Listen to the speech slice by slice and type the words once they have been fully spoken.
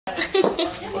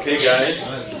Okay, guys.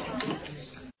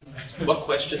 What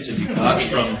questions have you got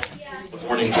from the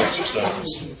morning's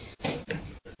exercises?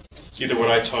 Either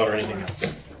what I taught or anything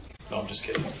else. No, I'm just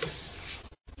kidding.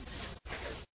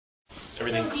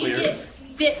 Everything clear? Do you get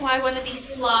bit by one of these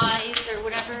flies or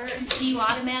whatever? Do you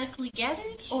automatically get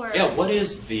it? Or Yeah. What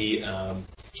is the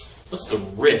what's the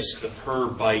risk, the per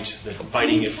bite, the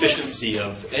biting efficiency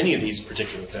of any of these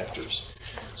particular vectors?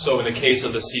 So in the case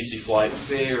of the tsetse fly,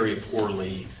 very poor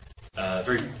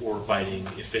biting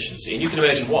efficiency. And you can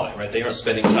imagine why, right? They aren't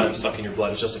spending time sucking your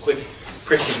blood. It's just a quick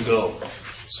prick and go.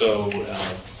 So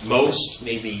most,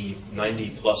 maybe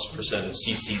 90+% of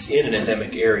tsetses in an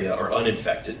endemic area are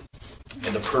uninfected.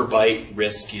 And the per bite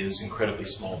risk is incredibly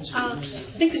small too. I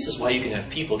think this is why you can have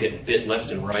people get bit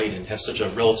left and right and have such a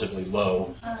relatively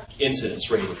low incidence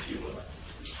rate, if you will.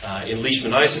 In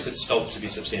leishmaniasis, it's felt to be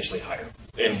substantially higher.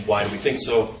 And why do we think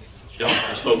so? You know,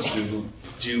 there's folks who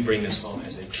do bring this home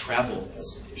as a travel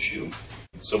issue.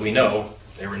 So we know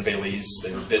they were in Belize,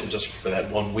 they were bitten just for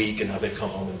that 1 week, and now they've come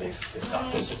home and they've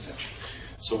got this infection.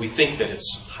 So we think that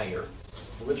it's higher.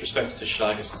 With respect to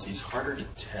Chagas disease, harder to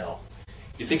tell.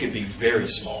 You think it'd be very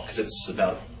small because it's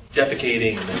about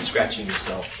defecating and then scratching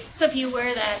yourself. so if you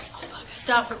wear that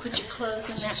stuff or put your clothes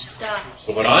in that stuff.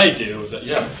 So what I do is that,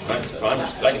 yeah,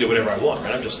 I can do whatever I want,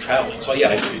 right? I'm just traveling. So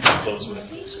yeah, I treat my clothes with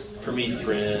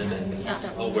permethrin and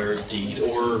I'll wear DEET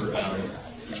or,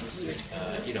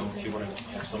 you know, if you want to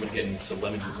have someone get into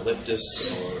lemon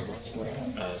eucalyptus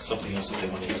or something else that they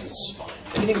want to use, it's fine.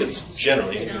 Anything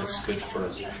that's good for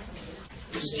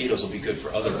mosquitoes will be good for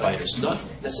other biters, not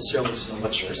necessarily so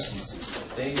much for tsetses.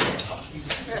 They are tough.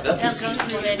 Nothing seems to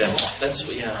touch them. That's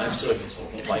what, yeah, I'm sort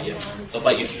of, they'll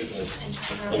bite you through the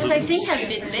Because I think I've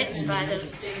been bitten by those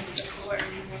things before.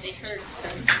 They hurt.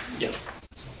 Yeah.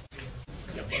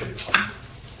 Yeah, I'm sure.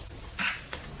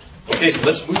 Okay, so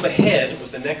let's move ahead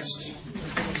with the next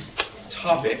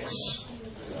topics.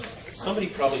 Somebody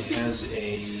probably has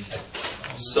a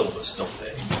syllabus, don't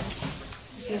they?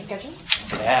 You see the schedule?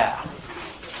 Yeah.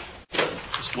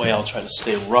 This way I'll try to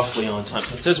stay roughly on time.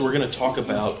 So it says we're going to talk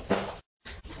about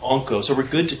onco. So we're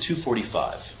good to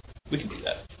 2:45. We can do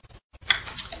that.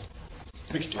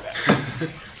 We can do that.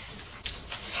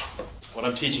 What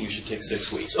I'm teaching you should take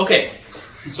 6 weeks. Okay.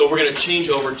 So we're going to change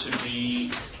over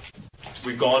to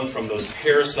we've gone from those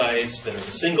parasites that are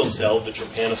the single-celled, the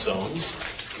trypanosomes,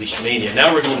 leishmania.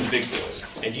 Now we're going to the big boys.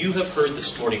 And you have heard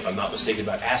this morning, if I'm not mistaken,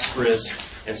 about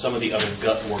Ascaris and some of the other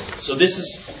gut worms. So this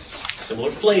is similar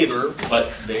flavor,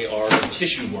 but they are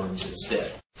tissue worms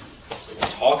instead. So we'll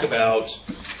talk about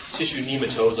tissue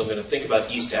nematodes. I'm going to think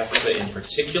about East Africa in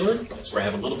particular. That's where I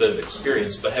have a little bit of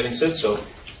experience. But having said so,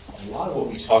 a lot of what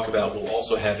we talk about will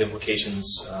also have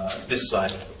implications this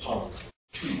side of the pond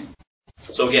too.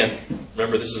 So again,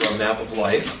 remember this is our map of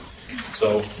life.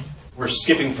 So we're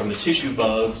skipping from the tissue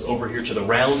bugs over here to the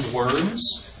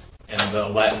roundworms, and the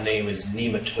Latin name is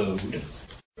nematode.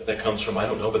 Where that comes from, I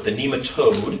don't know, but the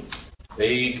nematode,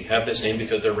 they have this name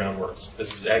because they're roundworms.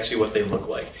 This is actually what they look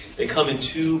like. They come in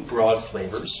two broad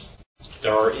flavors.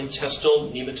 There are intestinal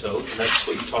nematodes, and that's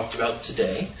what you talked about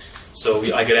today. So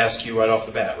I could ask you right off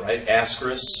the bat, right?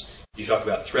 Ascaris, you talk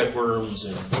about threadworms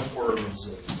and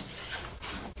hookworms.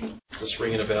 Is this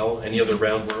ringing a bell? Any other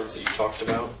roundworms that you talked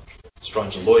about?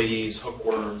 Strongyloides,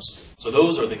 hookworms. So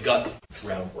those are the gut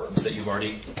roundworms that you've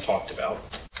already talked about.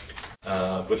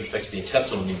 With respect to the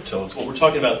intestinal nematodes, what we're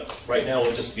talking about right now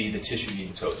will just be the tissue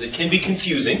nematodes. It can be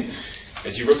confusing.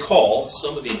 As you recall,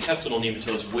 some of the intestinal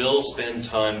nematodes will spend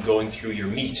time going through your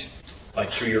meat, like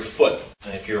through your foot,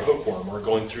 if you're a hookworm, or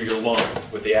going through your lung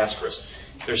with the Ascaris.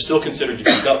 They're still considered to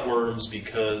be gut worms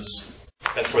because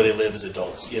that's where they live as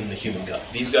adults, in the human gut.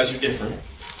 These guys are different.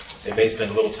 They may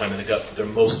spend a little time in the gut, but they're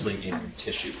mostly in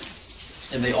tissue.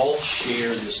 And they all share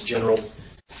this general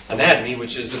anatomy,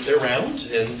 which is that they're round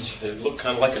and they look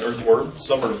kind of like an earthworm.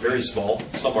 Some are very small,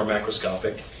 some are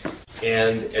macroscopic.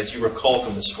 And as you recall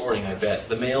from this morning, I bet,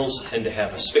 the males tend to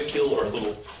have a spicule or a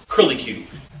little curlicue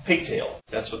pigtail.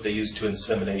 That's what they use to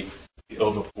inseminate the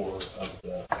ovipore of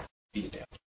the female.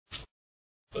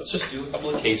 Let's just do a couple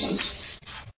of cases.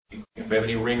 If we have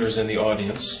any ringers in the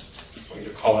audience, I want you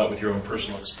to call out with your own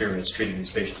personal experience treating these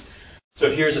patients.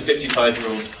 So here's a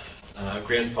 55-year-old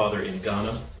grandfather in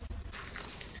Ghana.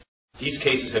 These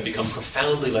cases have become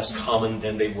profoundly less common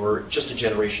than they were just a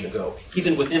generation ago,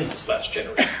 even within this last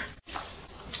generation.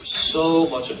 There's so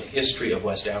much of the history of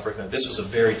West Africa. This was a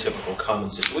very typical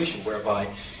common situation whereby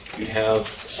you'd have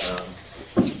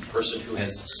a person who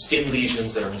has skin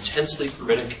lesions that are intensely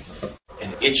pruritic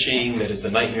and itching, that is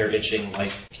the nightmare itching,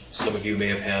 like some of you may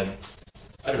have had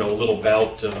I don't know, a little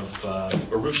bout of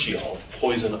urushiol,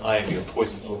 poison ivy or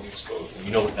poison oak exposure.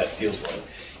 You know what that feels like.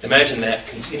 Imagine that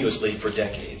continuously for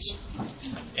decades.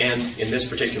 And in this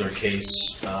particular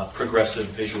case, progressive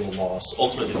visual loss,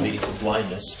 ultimately leading to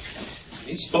blindness.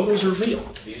 These photos are real.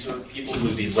 These are people who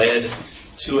would be led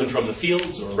to and from the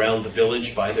fields or around the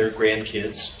village by their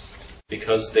grandkids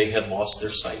because they had lost their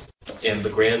sight. And the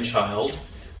grandchild,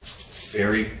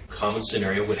 very common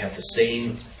scenario, would have the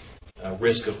same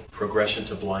risk of progression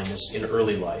to blindness in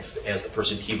early life as the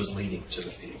person he was leading to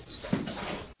the fields.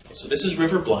 So this is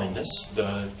river blindness.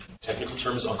 The technical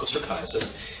term is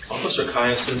onchocerciasis.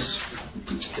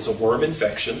 Onchocerciasis is a worm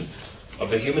infection of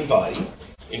the human body,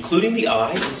 including the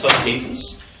eye in some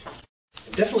cases,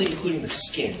 definitely including the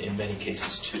skin in many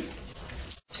cases too.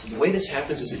 The way this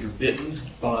happens is that you're bitten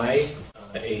by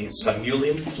a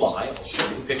simulium fly. I'll show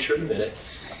you the picture in a minute.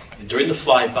 And during the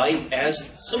fly bite,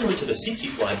 as similar to the tsetse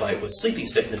fly bite with sleeping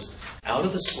sickness, out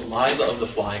of the saliva of the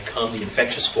fly come the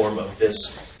infectious form of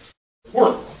this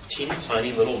worm. Teeny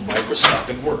tiny little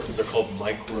microscopic worms. They're called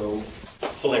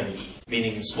microfilariae,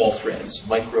 meaning small threads.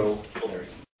 Microfilariae.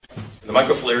 And the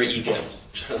microfilariae get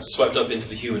swept up into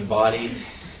the human body.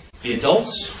 The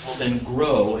adults will then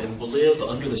grow and will live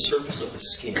under the surface of the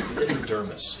skin, within the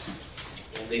dermis.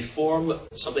 And they form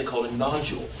something called a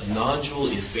nodule. A nodule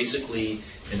is basically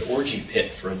an orgy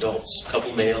pit for adults. A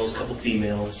couple males, a couple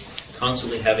females,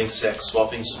 constantly having sex,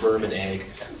 swapping sperm and egg,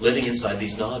 living inside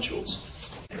these nodules.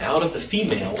 And out of the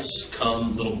females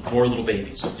come more little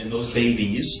babies. And those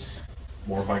babies,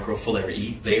 more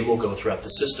microfilariae, they will go throughout the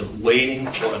system, waiting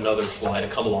for another fly to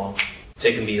come along,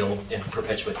 take a meal, and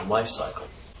perpetuate the life cycle.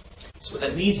 So what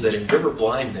that means is that in river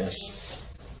blindness,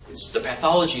 the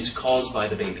pathology is caused by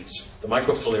the babies. The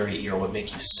microfilariae are what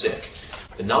make you sick.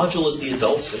 The nodule is the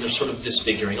adults, and they're sort of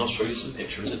disfiguring. I'll show you some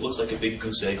pictures. It looks like a big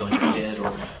goose egg on your head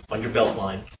or on your belt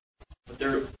line. But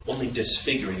they're only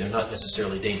disfiguring. They're not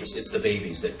necessarily dangerous. It's the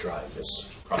babies that drive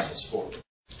this process forward.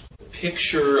 The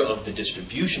picture of the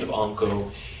distribution of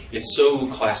onco, it's so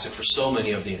classic for so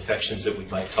many of the infections that we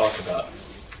might talk about.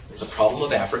 It's a problem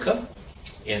of Africa.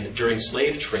 And during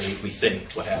slave trade, we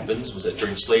think what happens was that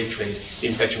during slave trade, the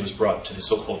infection was brought to the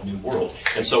so-called New World.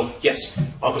 And so, yes,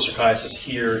 onchocerciasis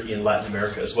here in Latin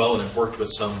America as well, and I've worked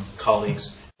with some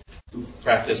colleagues who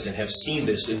practiced and have seen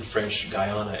this in French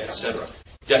Guiana, etc.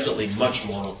 Definitely much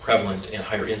more prevalent and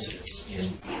higher incidence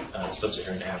in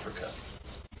sub-Saharan Africa.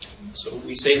 So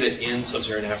we say that in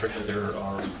sub-Saharan Africa there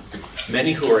are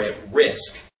many who are at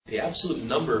risk. The absolute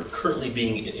number currently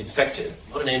being infected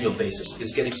on an annual basis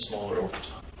is getting smaller over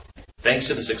time, thanks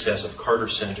to the success of Carter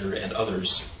Center and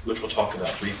others, which we'll talk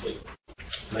about briefly.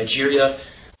 Nigeria,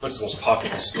 what's the most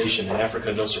populous nation in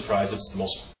Africa? No surprise, it's the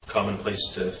most common place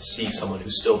to see someone who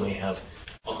still may have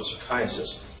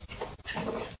onchocerciasis.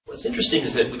 What's interesting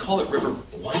is that we call it river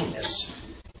blindness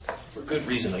for good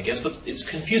reason, I guess, but it's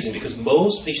confusing because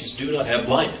most patients do not have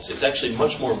blindness. It's actually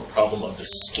much more a problem of the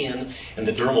skin and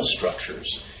the dermal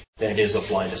structures than it is of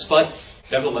blindness. But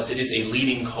nevertheless, it is a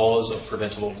leading cause of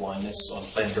preventable blindness on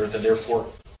planet Earth, and therefore,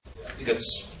 I think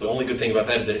that's the only good thing about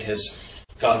that is that it has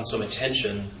gotten some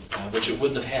attention, which it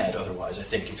wouldn't have had otherwise, I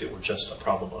think, if it were just a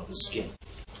problem of the skin.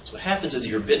 So what happens is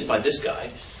you're bitten by this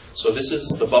guy. So this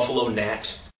is the buffalo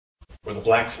gnat, or the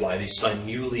black fly, the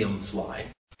simulium fly.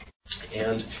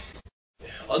 And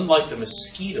unlike the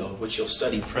mosquito, which you'll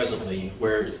study presently,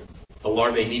 where the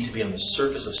larvae need to be on the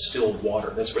surface of still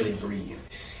water, that's where they breathe.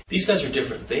 These guys are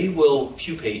different. They will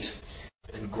pupate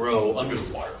and grow under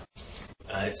the water.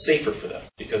 It's safer for them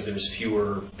because there's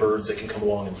fewer birds that can come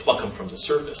along and pluck them from the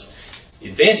surface. The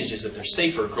advantage is that they're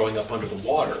safer growing up under the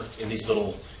water in these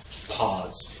little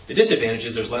pods. The disadvantage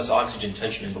is there's less oxygen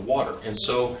tension in the water. And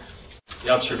so the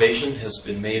observation has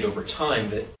been made over time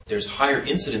that there's higher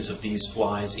incidence of these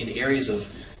flies in areas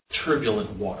of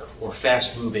turbulent water or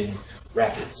fast-moving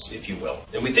rapids, if you will.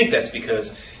 And we think that's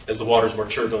because as the water is more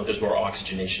turbulent, there's more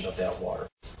oxygenation of that water.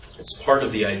 It's part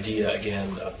of the idea,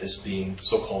 again, of this being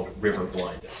so-called river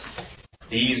blindness.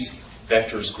 These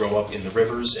vectors grow up in the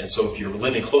rivers, and so if you're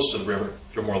living close to the river,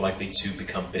 you're more likely to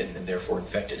become bitten and therefore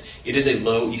infected. It is a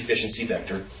low-efficiency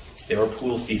vector. They are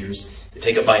pool feeders. They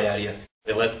take a bite out of you.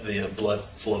 They let the blood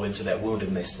flow into that wound,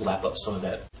 and they lap up some of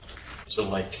that, sort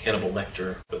of like Hannibal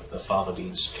Lecter with the fava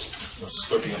beans,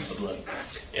 slurping up the blood.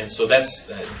 And so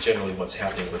that's generally what's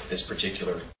happening with this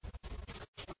particular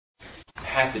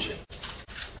pathogen.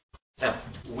 Now,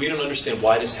 we don't understand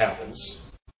why this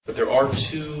happens, but there are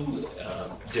two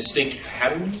distinct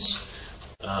patterns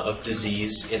of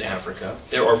disease in Africa.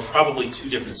 There are probably two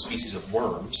different species of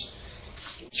worms.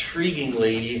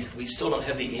 Intriguingly, we still don't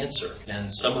have the answer,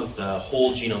 and some of the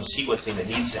whole genome sequencing that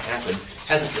needs to happen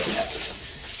hasn't yet happened.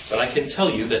 But I can tell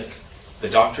you that the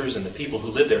doctors and the people who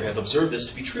live there have observed this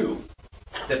to be true,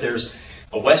 that there's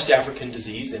a West African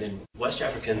disease, and in West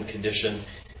African condition,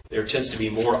 there tends to be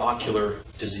more ocular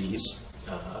disease.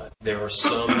 There are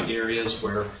some areas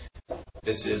where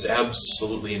this is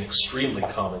absolutely an extremely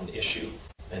common issue,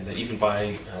 and that even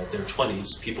by their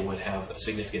 20s, people would have a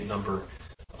significant number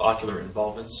of ocular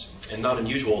involvements, and not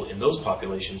unusual in those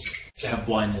populations to have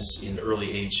blindness in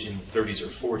early age in the 30s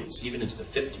or 40s, even into the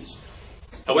 50s.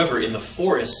 However, in the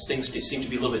forests, things seem to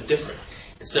be a little bit different.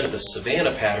 Instead of the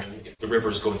savanna pattern, if the river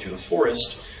is going through the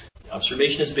forest,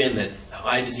 observation has been that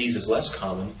eye disease is less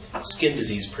common, skin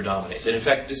disease predominates. And in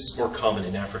fact, this is more common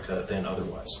in Africa than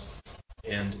otherwise.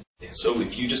 And so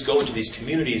if you just go into these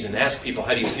communities and ask people,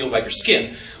 how do you feel about your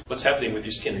skin? What's happening with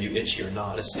your skin? Are you itchy or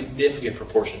not? A significant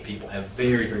proportion of people have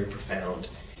very, very profound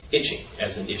itching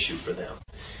as an issue for them.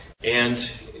 And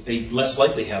they less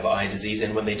likely have eye disease,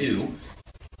 and when they do,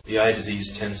 the eye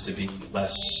disease tends to be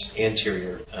less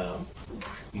anterior,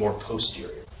 more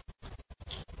posterior.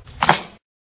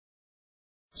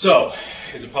 So,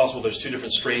 is it possible there's two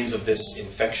different strains of this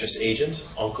infectious agent,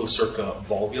 Onchocerca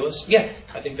volvulus? Yeah,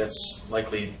 I think that's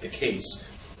likely the case.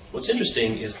 What's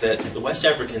interesting is that the West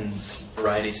African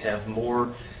varieties have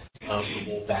more of the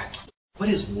Wolbachia. What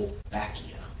is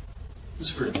Wolbachia? Who's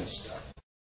heard of this stuff?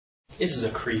 This is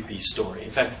a creepy story.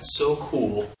 In fact, it's so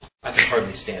cool, I can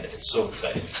hardly stand it. It's so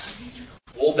exciting.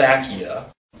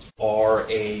 Wolbachia are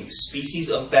a species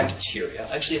of bacteria,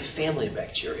 actually a family of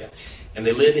bacteria, and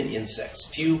they live in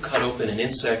insects. If you cut open an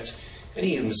insect,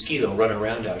 any mosquito running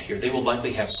around out here, they will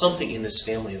likely have something in this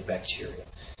family of bacteria.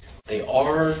 They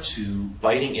are to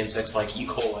biting insects like E.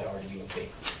 coli are to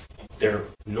UMP. They're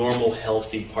normal,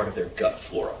 healthy part of their gut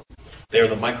flora. They're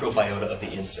the microbiota of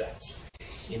the insects.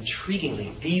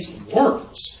 Intriguingly, these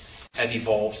worms have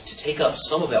evolved to take up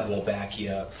some of that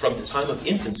Wolbachia from the time of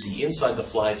infancy inside the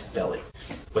fly's belly.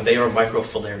 When they are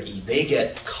microfilariae, they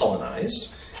get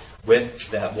colonized with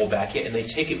that Wolbachia, and they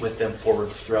take it with them forward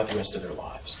throughout the rest of their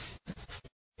lives.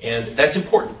 And that's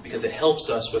important because it helps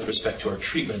us with respect to our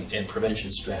treatment and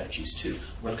prevention strategies too.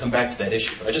 I'm going to come back to that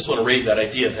issue, but I just want to raise that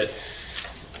idea that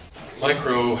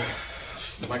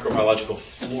microbiological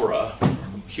flora,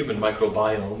 human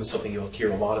microbiome, is something you'll hear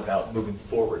a lot about moving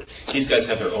forward. These guys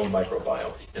have their own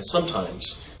microbiome, and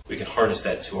sometimes we can harness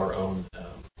that to our own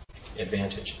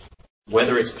advantage.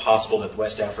 Whether it's possible that the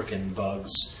West African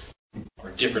bugs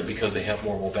are different because they have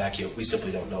more Wolbachia, we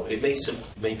simply don't know. It may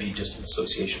be just an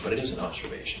association, but it is an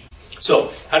observation.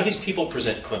 So, how do these people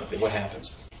present clinically? What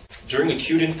happens? During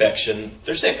acute infection,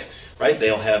 they're sick, right?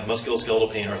 They'll have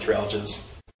musculoskeletal pain, arthralgias,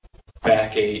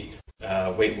 backache,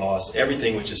 weight loss,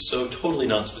 everything which is so totally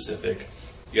nonspecific.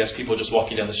 You ask people just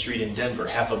walking down the street in Denver,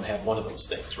 half of them have one of those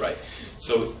things, right?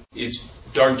 So it's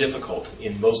darn difficult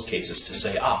in most cases to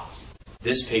say,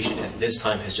 this patient at this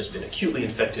time has just been acutely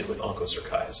infected with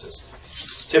onchocerciasis.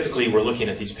 Typically, we're looking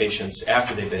at these patients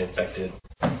after they've been infected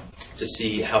to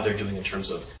see how they're doing in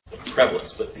terms of the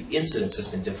prevalence, but the incidence has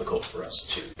been difficult for us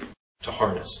to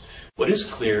harness. What is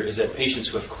clear is that patients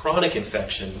who have chronic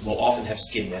infection will often have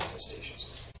skin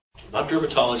manifestations. I'm not a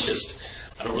dermatologist.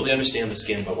 I don't really understand the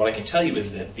skin, but what I can tell you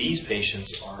is that these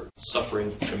patients are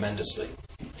suffering tremendously.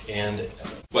 And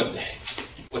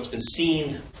what's been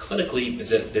seen clinically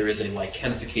is that there is a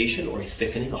lichenification or a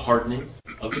thickening, a hardening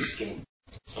of the skin.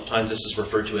 Sometimes this is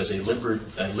referred to as a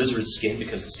lizard skin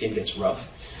because the skin gets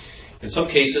rough. In some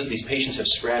cases, these patients have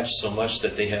scratched so much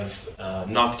that they have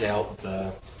knocked out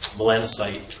the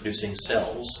melanocyte-producing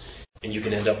cells, and you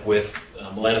can end up with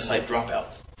melanocyte dropout,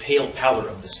 pallor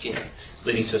of the skin,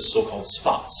 leading to so-called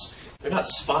spots. They're not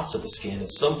spots of the skin,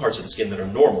 it's some parts of the skin that are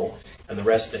normal, and the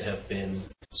rest that have been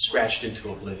scratched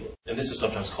into oblivion. And this is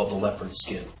sometimes called the leopard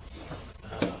skin.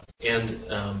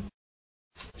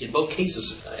 In both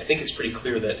cases, I think it's pretty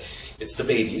clear that it's the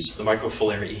babies, the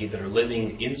microfilariae, that are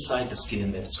living inside the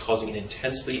skin that is causing an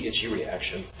intensely itchy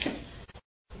reaction. You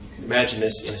can imagine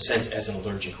this, in a sense, as an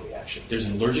allergic reaction. There's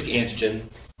an allergic antigen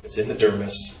that's in the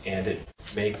dermis, and it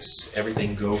makes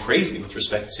everything go crazy with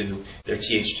respect to their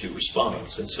Th2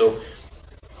 response. And so,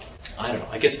 I don't know,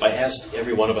 I guess if I asked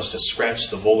every one of us to scratch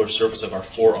the volar surface of our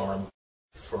forearm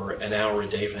for an hour a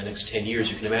day for the next 10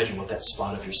 years, you can imagine what that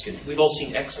spot of your skin. We've all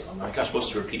seen eczema. My gosh, most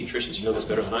of you are pediatricians. You know this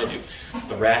better than I do.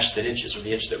 The rash that itches or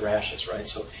the itch that rashes, right?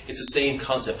 So it's the same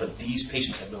concept, but these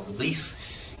patients have no relief.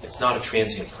 It's not a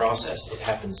transient process. It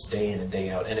happens day in and day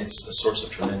out, and it's a source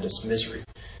of tremendous misery.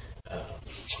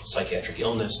 Psychiatric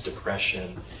illness,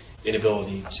 depression,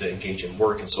 inability to engage in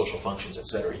work and social functions,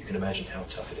 etc. You can imagine how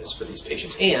tough it is for these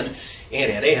patients. And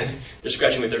they're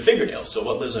scratching with their fingernails. So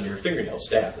what lives under your fingernails?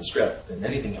 Staph and strep and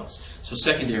anything else. So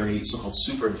secondary so-called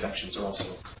super infections are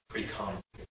also pretty common.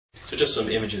 So just some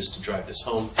images to drive this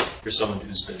home. Here's someone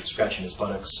who's been scratching his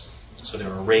buttocks. So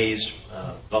there are raised,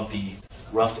 bumpy,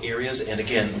 rough areas. And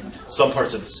again, some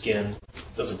parts of the skin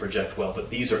doesn't project well, but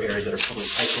these are areas that are probably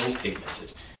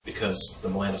hypopigmented because the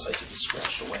melanocytes have been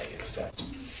scratched away, in effect.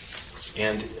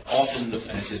 And often,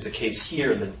 as is the case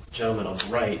here in the gentleman on the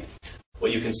right,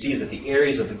 what you can see is that the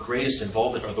areas of the greatest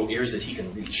involvement are the areas that he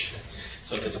can reach.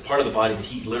 So if it's a part of the body that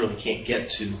he literally can't get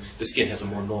to, the skin has a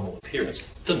more normal appearance.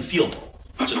 It doesn't feel normal,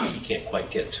 it's just that he can't quite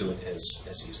get to it as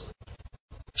easily.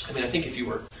 I mean, I think if you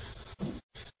were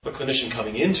a clinician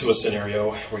coming into a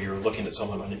scenario where you're looking at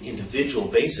someone on an individual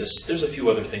basis, there's a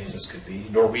few other things this could be.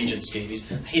 Norwegian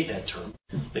scabies, I hate that term.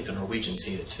 I think the Norwegians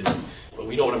hate it too. But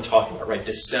we know what I'm talking about, right?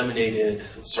 Disseminated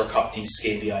Sarcoptes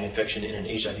scabiei infection in an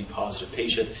HIV-positive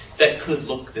patient. That could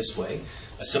look this way.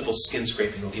 A simple skin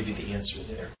scraping will give you the answer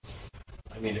there.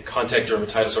 I mean, a contact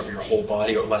dermatitis over your whole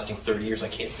body or lasting 30 years, I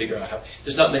can't figure out how.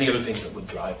 There's not many other things that would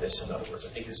drive this, in other words. I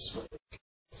think this is what.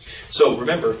 So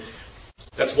remember,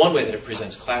 that's one way that it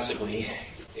presents classically,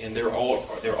 and there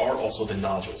are also the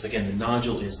nodules. Again, the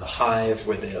nodule is the hive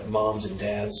where the moms and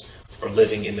dads are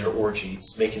living in their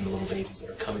orgies, making the little babies that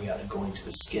are coming out and going to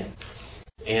the skin.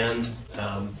 And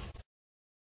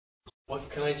what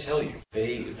can I tell you?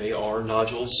 They are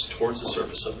nodules towards the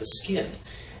surface of the skin.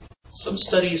 Some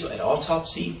studies at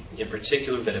autopsy, in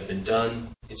particular, that have been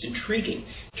done, it's intriguing.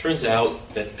 It turns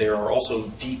out that there are also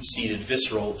deep-seated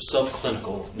visceral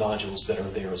subclinical nodules that are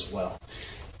there as well.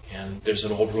 And there's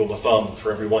an old rule of thumb,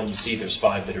 for every one you see, there's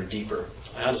 5 that are deeper.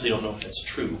 I honestly don't know if that's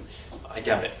true. I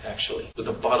doubt it, actually. But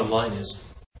the bottom line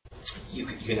is, you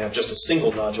can have just a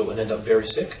single nodule and end up very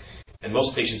sick. And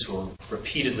most patients who are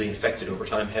repeatedly infected over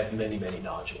time have many, many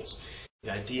nodules.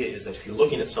 The idea is that if you're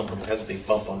looking at someone who has a big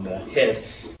bump on the head,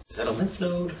 is that a lymph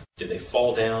node? Did they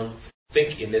fall down?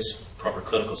 Think in this proper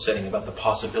clinical setting about the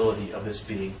possibility of this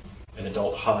being an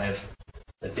adult hive,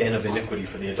 a den of iniquity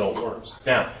for the adult worms.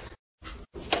 Now,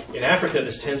 in Africa,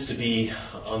 this tends to be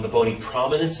on the bony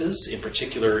prominences, in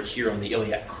particular here on the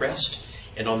iliac crest,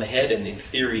 and on the head, and in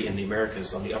theory in the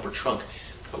Americas on the upper trunk.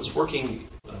 I was working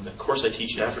on the course I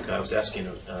teach in Africa. I was asking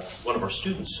one of our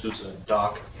students, who's a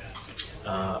doc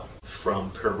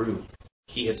from Peru.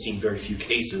 He had seen very few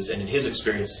cases, and in his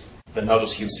experience, the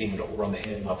nodules he was seeing were on the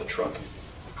head, not the trunk.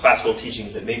 Classical teaching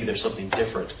is that maybe there's something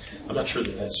different. I'm not sure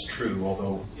that that's true,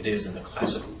 although it is in the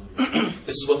classical.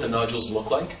 This is what the nodules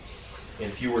look like. And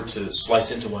if you were to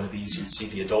slice into one of these, you'd see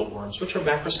the adult worms, which are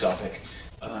macroscopic,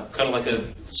 kind of like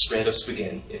a strand of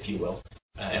spaghetti, if you will,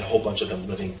 and a whole bunch of them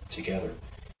living together.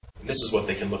 And this is what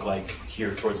they can look like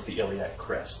here towards the iliac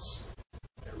crests.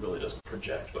 It really doesn't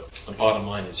project, but the bottom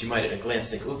line is you might at a glance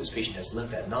think, oh, this patient has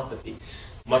lymphadenopathy.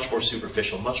 Much more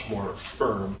superficial, much more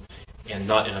firm, and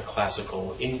not in a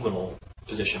classical inguinal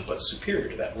position, but superior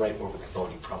to that, right over the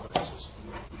bony prominences.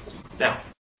 Now,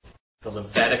 the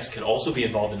lymphatics can also be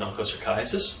involved in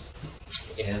onchocerciasis,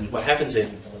 and what happens in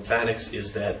lymphatics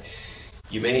is that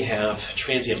you may have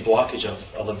transient blockage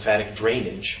of a lymphatic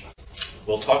drainage.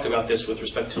 We'll talk about this with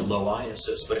respect to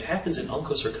loiasis, but it happens in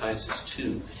onchocerciasis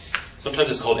too. Sometimes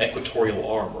it's called equatorial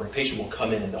arm, where a patient will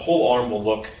come in and the whole arm will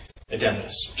look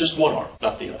edematous. Just one arm,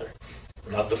 not the other.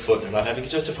 Or not the foot. They're not having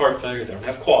congestive heart failure. They don't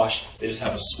have quash. They just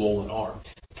have a swollen arm.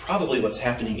 Probably what's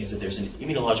happening is that there's an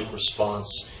immunologic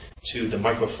response to the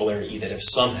microfilariae that have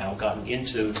somehow gotten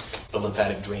into the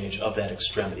lymphatic drainage of that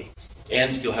extremity.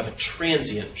 And you'll have a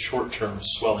transient, short-term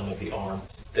swelling of the arm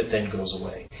that then goes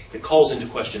away. It calls into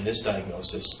question this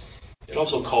diagnosis. It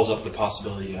also calls up the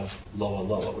possibility of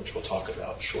loa, which we'll talk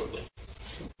about shortly.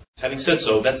 Having said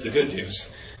so, that's the good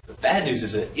news. The bad news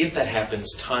is that if that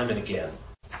happens time and again,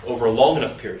 over a long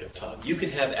enough period of time, you can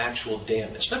have actual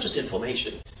damage, not just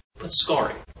inflammation, but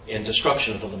scarring and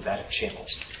destruction of the lymphatic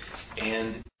channels.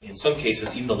 And in some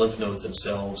cases, even the lymph nodes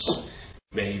themselves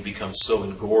may become so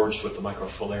engorged with the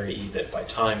microfilariae that by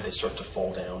time they start to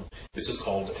fall down. This is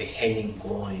called a hanging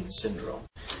groin syndrome.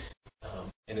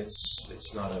 And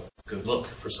it's not a good look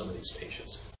for some of these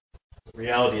patients. The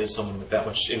reality is someone with that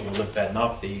much inguinal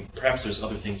lymphadenopathy, perhaps there's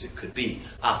other things it could be.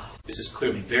 This is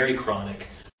clearly very chronic.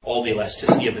 All the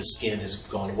elasticity of the skin has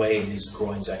gone away, and these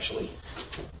groins,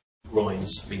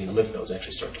 meaning lymph nodes,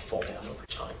 actually start to fall down over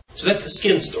time. So that's the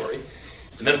skin story.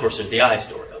 And then, of course, there's the eye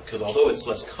story, because although it's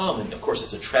less common, of course,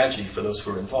 it's a tragedy for those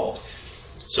who are involved.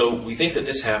 So we think that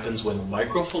this happens when the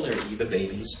microfilariae, the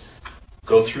babies,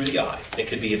 go through the eye. It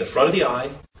could be the front of the eye,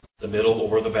 the middle,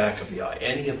 or the back of the eye.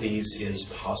 Any of these is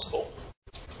possible.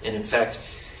 And in fact,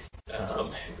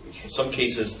 in some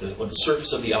cases, when the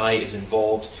surface of the eye is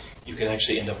involved, you can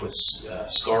actually end up with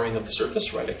scarring of the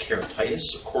surface, right? A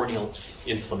keratitis, or corneal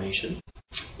inflammation.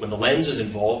 When the lens is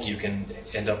involved, you can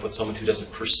end up with someone who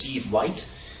doesn't perceive light,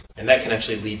 And that can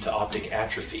actually lead to optic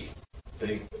atrophy.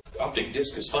 The optic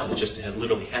disc is fine, it just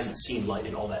literally hasn't seen light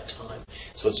in all that time,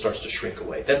 so it starts to shrink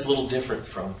away. That's a little different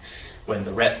from when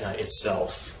the retina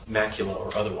itself, macula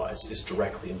or otherwise, is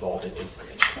directly involved in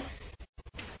inflammation.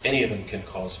 Any of them can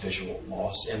cause visual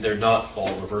loss, and they're not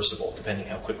all reversible, depending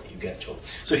how quickly you get to them.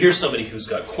 So here's somebody who's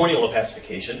got corneal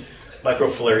opacification.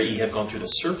 Microfilariae have gone through the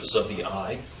surface of the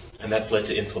eye, and that's led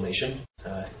to inflammation,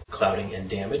 clouding, and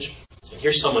damage. And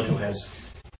here's someone who has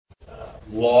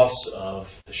loss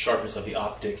of the sharpness of the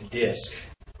optic disc.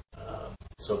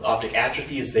 So optic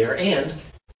atrophy is there, and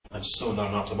I'm so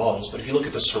not an ophthalmologist, but if you look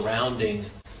at the surrounding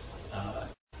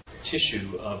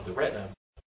tissue of the retina,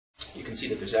 you can see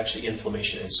that there's actually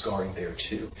inflammation and scarring there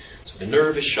too. So the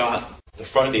nerve is shot, the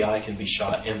front of the eye can be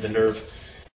shot, and the nerve,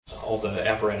 all the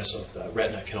apparatus of the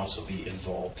retina can also be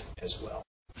involved as well.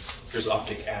 Here's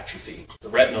optic atrophy. The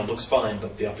retina looks fine,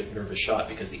 but the optic nerve is shot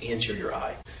because the anterior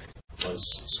eye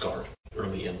was scarred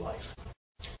early in life.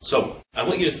 So I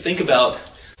want you to think about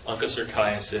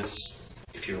onchocerciasis.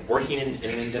 If you're working in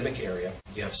an endemic area,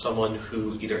 you have someone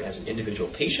who either as an individual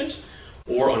patient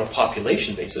or on a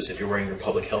population basis, if you're wearing your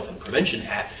public health and prevention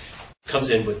hat, comes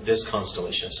in with this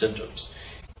constellation of symptoms.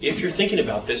 If you're thinking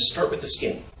about this, start with the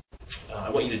skin. I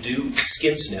want you to do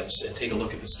skin snips and take a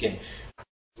look at the skin.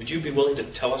 Would you be willing to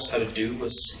tell us how to do a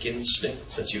skin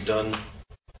snip, since you've done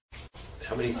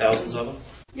how many thousands of them?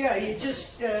 Yeah, you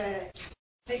just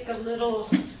take a little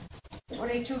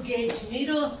 22 gauge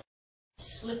needle,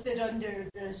 slip it under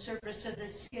the surface of the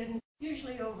skin,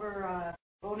 usually over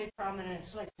bony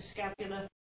prominence like the scapula,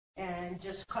 and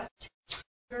just cut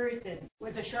very thin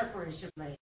with a sharp razor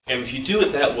blade. And if you do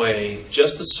it that way,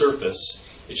 just the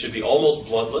surface, it should be almost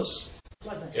bloodless.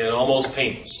 And almost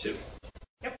painless too.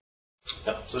 Yep.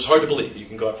 Yeah, so it's hard to believe you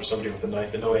can go after somebody with a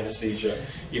knife and no anesthesia,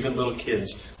 even little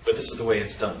kids, but this is the way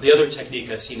it's done. The other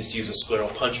technique I've seen is to use a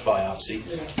scleral punch biopsy.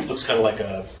 It looks kind of like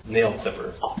a nail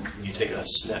clipper. You take a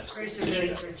snap. Razor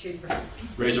blades are cheaper.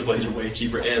 Razor blades are way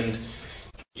cheaper and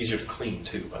easier to clean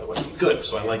too, by the way. Good,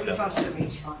 so I like that. Cost them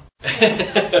each one.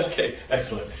 Okay,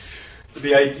 excellent. So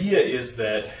the idea is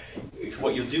that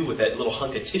what you'll do with that little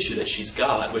hunk of tissue that she's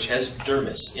got, which has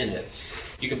dermis in it,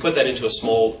 you can put that into a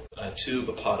small tube,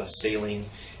 a pot of saline,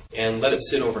 and let it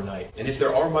sit overnight. And if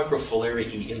there are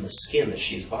microfilariae in the skin that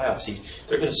she's biopsied,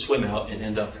 they're going to swim out and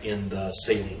end up in the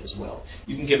saline as well.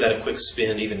 You can give that a quick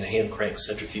spin, even a hand crank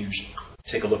centrifuge,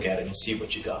 take a look at it and see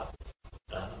what you got.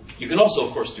 You can also,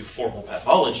 of course, do formal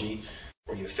pathology,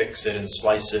 where you fix it and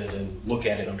slice it and look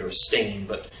at it under a stain,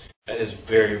 but that is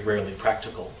very rarely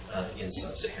practical in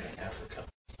sub-Saharan Africa.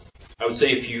 I would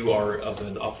say if you are of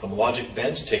an ophthalmologic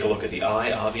bent, take a look at the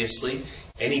eye, obviously.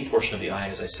 Any portion of the eye,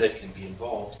 as I said, can be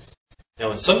involved.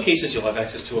 Now, in some cases, you'll have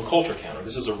access to a culture counter.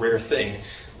 This is a rare thing.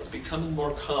 It's becoming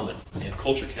more common, and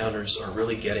culture counters are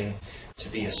really getting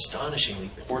to be astonishingly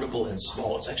portable and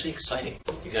small. It's actually exciting.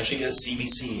 You can actually get a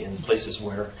CBC in places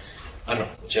where, I don't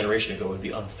know, a generation ago it would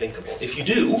be unthinkable. If you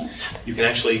do, you can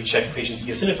actually check patients'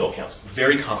 eosinophil counts.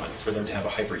 Very common for them to have a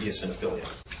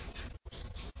hypereosinophilia.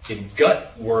 In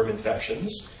gut worm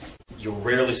infections, you'll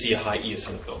rarely see a high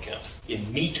eosinophil count.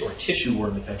 In meat or tissue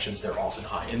worm infections, they're often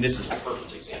high. And this is a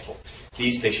perfect example.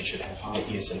 These patients should have high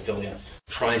eosinophilia,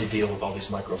 trying to deal with all these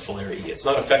microfilariae. It's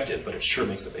not effective, but it sure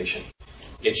makes the patient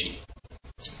itchy.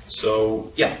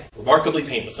 So, yeah, remarkably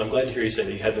painless. I'm glad to hear you say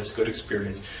that you had this good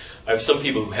experience. I have some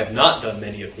people who have not done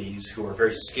many of these who are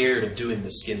very scared of doing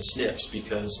the skin snips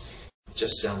because it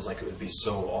just sounds like it would be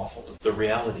so awful. But the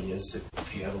reality is that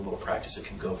if you have a little practice, it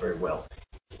can go very well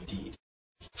indeed.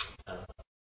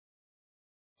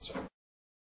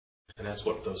 And that's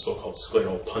what those so-called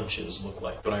scleral punches look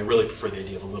like. But I really prefer the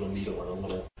idea of a little needle and a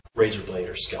little razor blade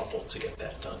or scalpel to get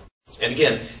that done. And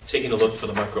again, taking a look for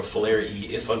the microfilariae,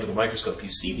 if under the microscope you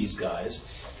see these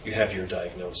guys, you have your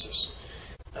diagnosis.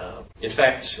 In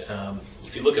fact,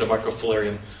 if you look at a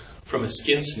microfilarium from a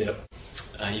skin snip,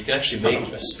 you can actually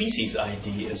make a species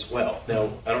ID as well. Now,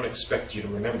 I don't expect you to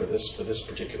remember this for this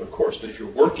particular course, but if you're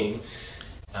working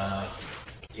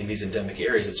in these endemic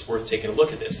areas, it's worth taking a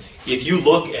look at this. If you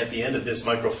look at the end of this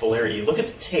microfilariae, look at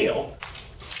the tail,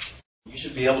 you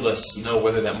should be able to know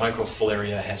whether that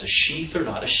microfilaria has a sheath or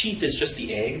not. A sheath is just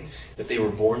the egg that they were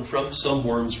born from. Some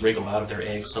worms wriggle out of their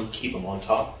eggs, some keep them on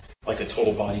top, like a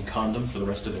total body condom for the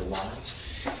rest of their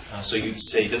lives. So you'd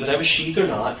say, does it have a sheath or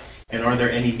not? And are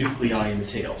there any nuclei in the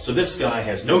tail? So this guy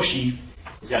has no sheath,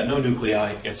 he's got no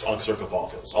nuclei, it's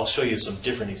Onchocerciasis. I'll show you some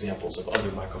different examples of other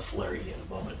microfilariae in a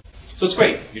moment. So it's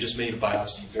great. You just made a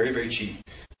biopsy, very, very cheap,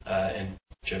 and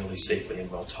generally safely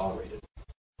and well tolerated.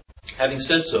 Having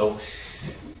said so,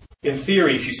 in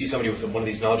theory, if you see somebody with one of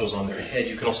these nodules on their head,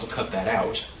 you can also cut that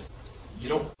out. You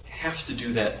don't have to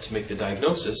do that to make the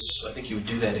diagnosis. I think you would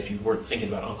do that if you weren't thinking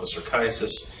about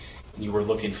onchocerciasis and you were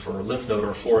looking for a lymph node or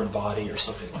a foreign body or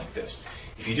something like this.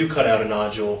 If you do cut out a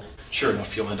nodule, sure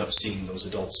enough, you'll end up seeing those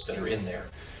adults that are in there.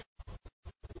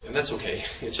 And that's okay.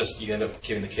 It's just you end up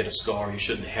giving the kid a scar. You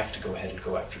shouldn't have to go ahead and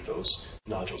go after those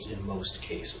nodules in most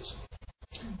cases.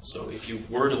 So if you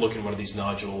were to look in one of these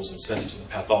nodules and send it to the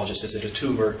pathologist, is it a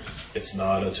tumor? It's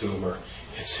not a tumor.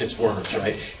 It's worms,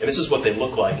 right? And this is what they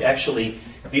look like. Actually,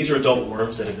 these are adult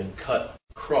worms that have been cut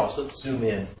across. Let's zoom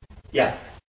in. Yeah.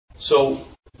 So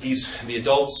the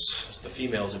adults, the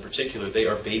females in particular, they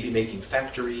are baby-making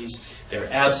factories.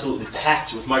 They're absolutely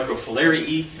packed with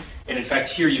microfilariae. And in fact,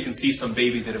 here you can see some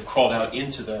babies that have crawled out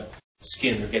into the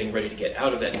skin. They're getting ready to get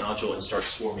out of that nodule and start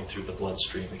swarming through the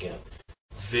bloodstream again.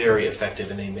 Very effective,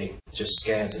 and they make just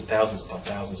scads and thousands upon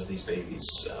thousands of these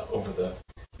babies over the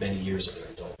many years of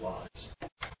their adult lives.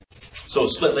 So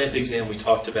slit lamp exam we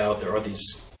talked about. There are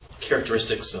these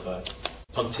characteristics of a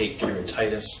punctate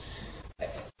keratitis.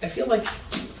 I feel like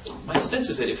my sense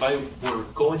is that if I were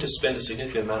going to spend a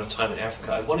significant amount of time in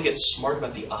Africa, I want to get smart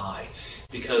about the eye,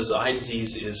 because eye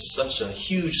disease is such a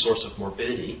huge source of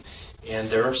morbidity, and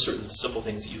there are certain simple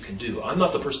things that you can do. I'm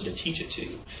not the person to teach it to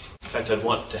you. In fact, I'd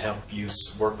want to have you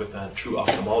work with a true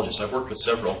ophthalmologist. I've worked with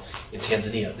several in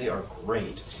Tanzania. They are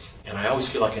great. And I always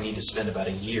feel like I need to spend about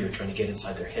a year trying to get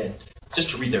inside their head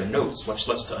just to read their notes, much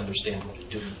less to understand what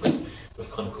they're doing with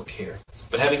clinical care.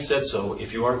 But having said so,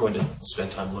 if you are going to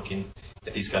spend time looking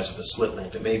at these guys with a slit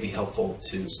lamp, it may be helpful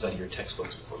to study your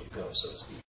textbooks before you go, so to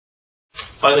speak.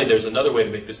 Finally, there's another way to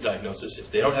make this diagnosis.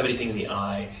 If they don't have anything in the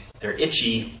eye, they're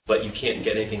itchy, but you can't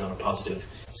get anything on a positive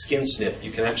skin snip,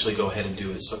 you can actually go ahead and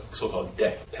do a so-called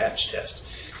DEC patch test.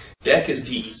 DEC is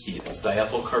DEC, that's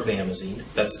diethylcarbamazine.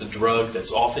 That's the drug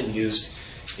that's often used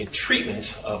in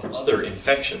treatment of other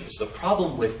infections. The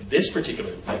problem with this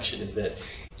particular infection is that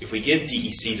if we give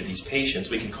DEC to these patients,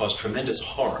 we can cause tremendous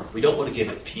harm. We don't want to give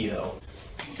it PO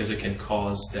because it can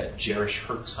cause that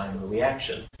Jerisch-Herxheimer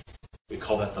reaction. We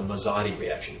call that the Mazzotti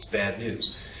reaction. It's bad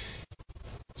news.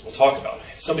 So we'll talk about it.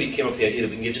 Somebody came up with the idea that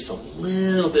we can give just a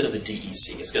little bit of the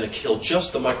DEC. It's going to kill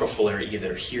just the microfilariae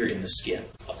that are here in the skin,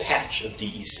 a patch of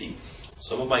DEC.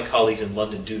 Some of my colleagues in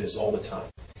London do this all the time,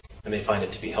 and they find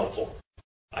it to be helpful.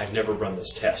 I've never run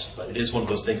this test, but it is one of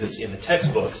those things that's in the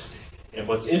textbooks. And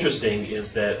what's interesting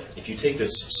is that if you take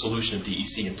this solution of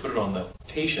DEC and put it on the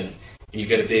patient, and you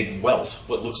get a big welt,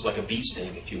 what looks like a bee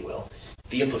sting, if you will,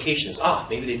 the implication is,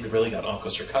 maybe they've really got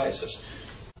onchocerciasis.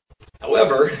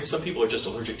 However, some people are just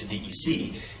allergic to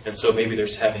DEC, and so maybe they're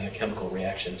just having a chemical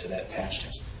reaction to that patch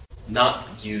test. Not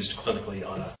used clinically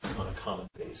on a common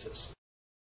basis.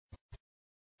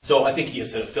 So I think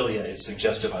eosinophilia is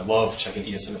suggestive. I love checking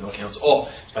eosinophil counts.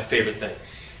 It's my favorite thing.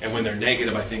 And when they're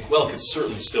negative, I think, well, it could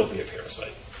certainly still be a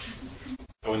parasite.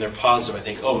 And when they're positive, I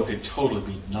think, it could totally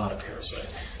be not a parasite.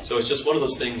 So it's just one of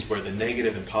those things where the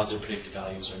negative and positive predictive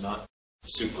values are not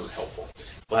super helpful.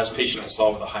 The last patient I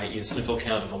saw with a high eosinophil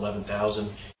count of 11,000,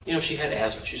 she had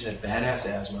asthma. She had badass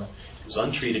asthma. She was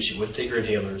untreated. She wouldn't take her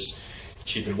inhalers.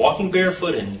 She'd been walking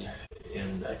barefoot in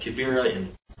Kibera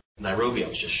in Nairobi. I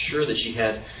was just sure that she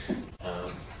had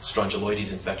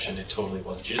strongyloides infection. It totally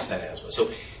wasn't. She just had asthma. So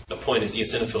the point is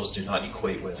eosinophils do not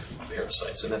equate with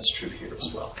parasites, and that's true here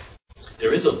as well.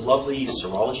 There is a lovely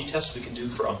serology test we can do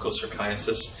for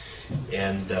onchocerciasis,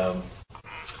 and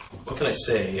what can I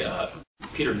say?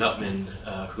 Peter Nutman,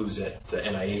 who's at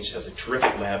NIH, has a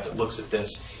terrific lab that looks at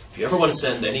this. If you ever want to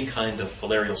send any kind of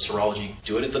filarial serology,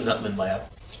 do it at the Nutman lab.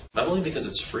 Not only because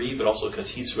it's free, but also because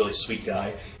he's a really sweet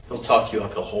guy. He'll talk you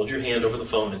up, he'll hold your hand over the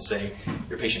phone and say,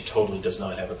 your patient totally does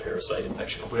not have a parasite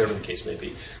infection, or whatever the case may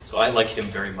be. So I like him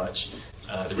very much.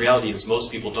 The reality is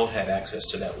most people don't have access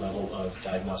to that level of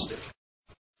diagnostic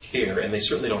care, and they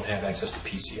certainly don't have access to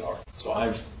PCR. So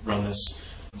I've run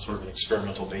this on sort of an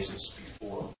experimental basis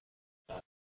before.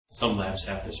 Some labs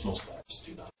have this, most labs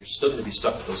do not. You're still going to be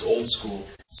stuck with those old school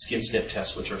skin snip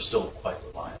tests, which are still quite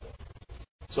reliable.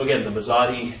 So again, the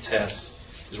Mazzotti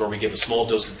test is where we give a small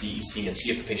dose of DEC and see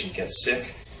if the patient gets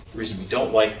sick. The reason we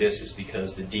don't like this is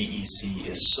because the DEC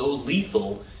is so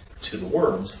lethal to the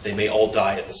worms, they may all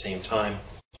die at the same time,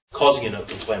 causing an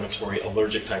inflammatory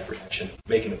allergic type reaction,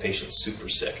 making the patient super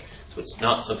sick. So it's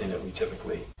not something that we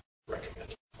typically recommend.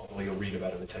 Although you'll read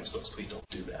about it in the textbooks, please don't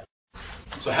do that.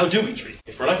 So how do we treat?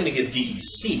 If we're not going to give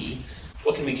DEC,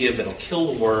 what can we give that'll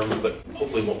kill the worm, but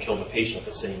hopefully won't kill the patient at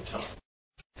the same time?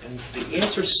 And the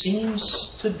answer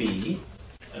seems to be,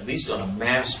 at least on a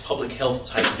mass public health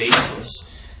type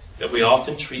basis, that we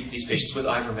often treat these patients with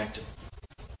ivermectin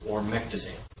or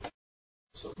mectizan.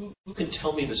 So who can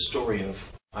tell me the story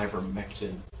of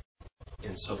ivermectin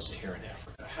in sub-Saharan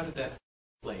Africa? How did that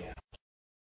layout.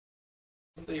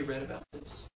 Anybody read about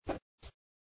this?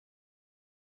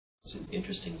 It's an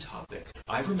interesting topic.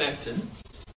 Ivermectin,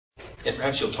 and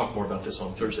perhaps you'll talk more about this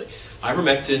on Thursday.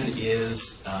 Ivermectin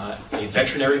is a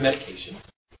veterinary medication.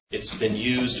 It's been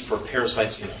used for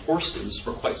parasites in horses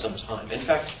for quite some time. In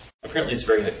fact, apparently it's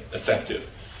very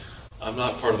effective. I'm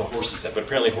not part of the horses set, but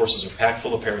apparently horses are packed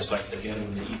full of parasites. They get them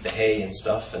and they eat the hay and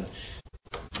stuff, and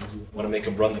you want to make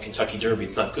them run the Kentucky Derby.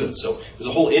 It's not good. So there's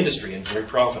a whole industry, and very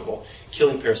profitable,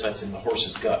 killing parasites in the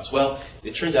horse's guts. Well,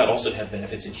 it turns out also to have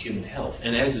benefits in human health.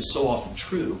 And as is so often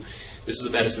true, this is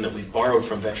a medicine that we've borrowed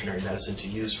from veterinary medicine to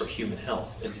use for human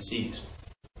health and disease.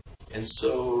 And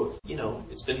so,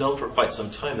 it's been known for quite some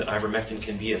time that ivermectin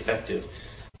can be effective,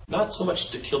 not so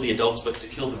much to kill the adults, but to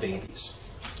kill the babies.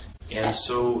 And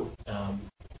so,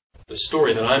 the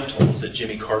story that I'm told is that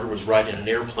Jimmy Carter was riding an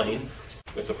airplane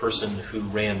with the person who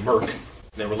ran Merck.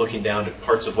 They were looking down at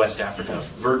parts of West Africa,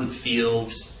 verdant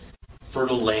fields,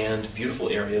 fertile land, beautiful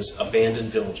areas, abandoned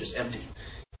villages, empty.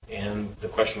 And the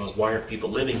question was, why aren't people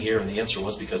living here? And the answer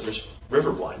was because there's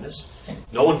river blindness.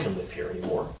 No one can live here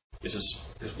anymore.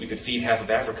 We could feed half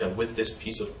of Africa with this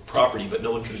piece of property, but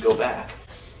no one can go back.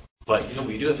 But,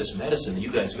 we do have this medicine that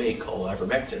you guys make called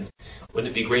ivermectin.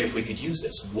 Wouldn't it be great if we could use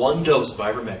this? 1 dose of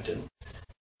ivermectin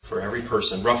for every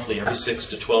person, roughly every 6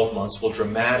 to 12 months, will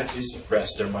dramatically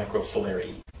suppress their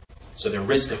microfilariae. So their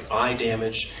risk of eye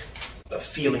damage, the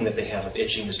feeling that they have of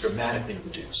itching is dramatically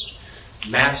reduced.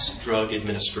 Mass drug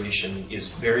administration is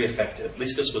very effective. At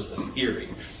least this was the theory.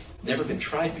 Never been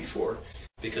tried before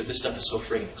because this stuff is so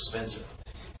friggin' expensive.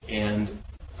 And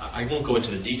I won't go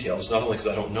into the details, not only because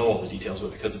I don't know all the details,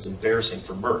 but because it's embarrassing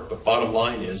for Merck. But bottom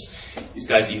line is, these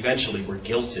guys eventually were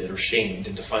guilted or shamed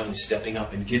into finally stepping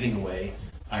up and giving away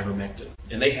ivermectin.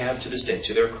 And they have, to this day,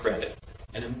 to their credit,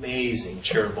 an amazing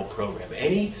charitable program.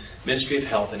 Any Ministry of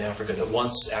Health in Africa that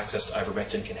wants access to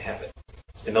ivermectin can have it.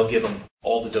 And they'll give them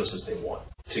all the doses they want.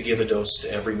 To give a dose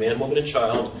to every man, woman, and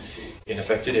child in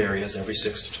affected areas every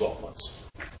 6 to 12 months.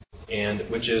 And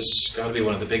which has got to be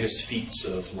one of the biggest feats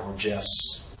of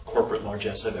largesse, corporate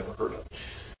largesse I've ever heard of.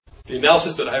 The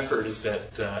analysis that I've heard is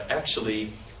that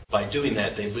actually, by doing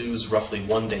that, they lose roughly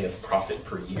 1 day of profit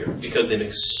per year because they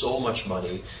make so much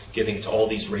money giving it to all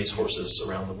these racehorses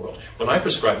around the world. When I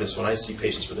prescribe this, when I see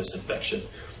patients with this infection,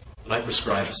 when I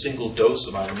prescribe a single dose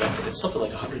of ivermectin, it's something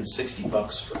like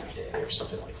 $160 for a day or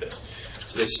something like this.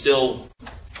 So they still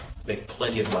make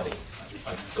plenty of money.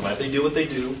 I'm glad they do what they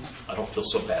do. I don't feel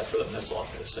so bad for them. That's all I'm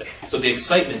going to say. So the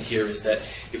excitement here is that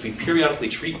if we periodically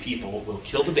treat people, we'll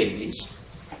kill the babies,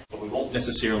 but we won't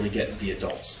necessarily get the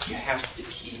adults. You have to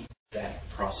keep that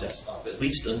process up, at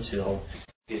least until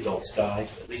the adults die,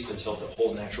 at least until the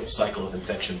whole natural cycle of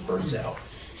infection burns out.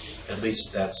 At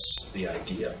least that's the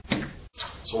idea.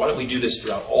 So why don't we do this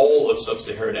throughout all of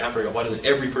sub-Saharan Africa? Why doesn't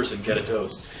every person get a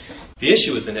dose? The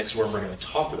issue is the next worm we're going to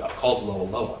talk about, called Loa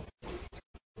Loa.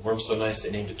 The worm's so nice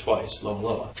they named it twice, Loa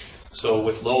Loa. So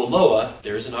with Loa Loa,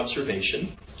 there is an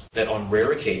observation that on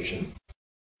rare occasion,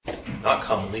 not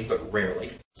commonly, but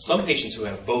rarely, some patients who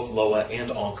have both Loa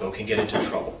and Onco can get into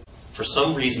trouble. For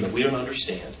some reason that we don't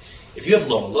understand, if you have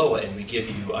Loa Loa and we give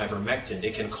you ivermectin,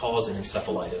 it can cause an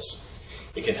encephalitis.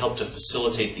 It can help to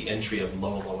facilitate the entry of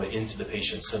Loa Loa into the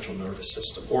patient's central nervous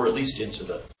system, or at least into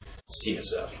the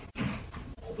CSF.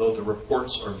 Although the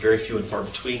reports are very few and far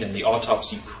between, and the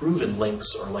autopsy-proven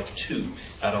links are like 2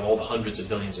 out of all the hundreds of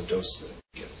billions of doses that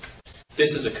we give.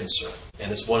 This is a concern,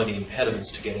 and it's one of the impediments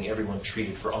to getting everyone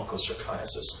treated for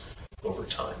onchocerciasis over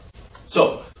time.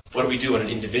 So, what do we do on an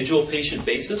individual patient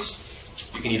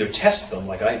basis? You can either test them,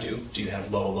 like I do you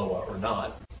have Loa Loa or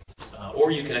not,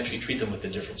 or you can actually treat them with a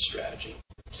different strategy.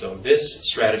 So this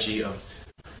strategy of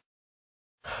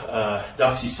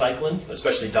doxycycline,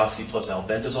 especially doxy plus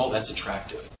albendazole, that's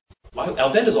attractive.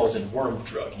 Albendazole is a worm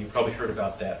drug. You probably heard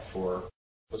about that for,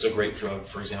 what's a great drug,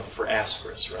 for example, for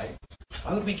ascaris, right?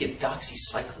 Why would we give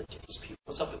doxycycline to these people?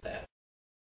 What's up with that?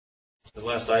 Because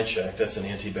last I checked, that's an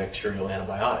antibacterial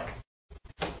antibiotic.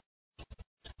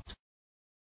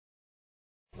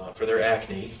 Not for their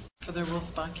acne. For their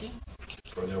Wolfbachia?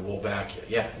 For their Wolbachia.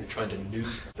 Yeah, you're trying to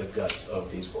nuke the guts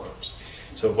of these worms.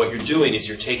 So what you're doing is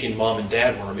you're taking mom and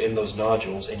dad worm in those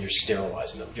nodules and you're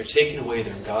sterilizing them. You're taking away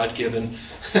their God-given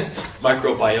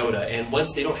microbiota, and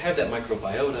once they don't have that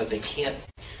microbiota, they can't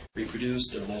reproduce,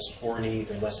 they're less horny,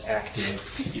 they're less active.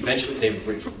 Eventually they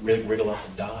wriggle up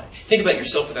and die. Think about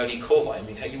yourself without E. coli. I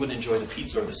mean, how you wouldn't enjoy the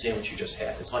pizza or the sandwich you just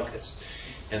had. It's like this.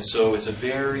 And so it's a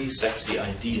very sexy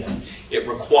idea. It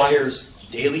requires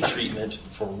daily treatment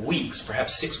for weeks,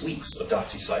 perhaps 6 weeks of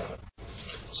doxycycline.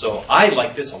 So I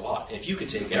like this a lot. If you could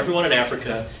take everyone in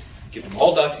Africa, give them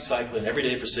all doxycycline every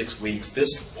day for 6 weeks,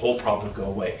 this whole problem would go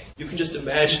away. You can just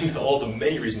imagine all the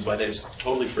many reasons why that is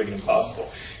totally friggin' impossible.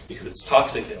 Because it's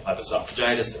toxic, they'll have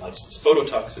esophagitis, they'll have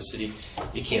phototoxicity,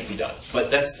 it can't be done.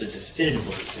 But that's the definitive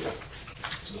way to do it.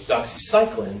 So with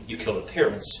doxycycline, you kill the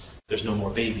parents, there's no more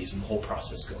babies, and the whole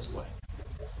process goes away.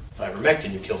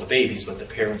 Ivermectin, you kill the babies, but the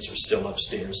parents are still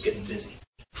upstairs getting busy.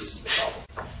 This is the problem.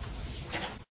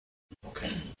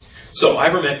 Okay. So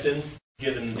ivermectin,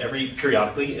 given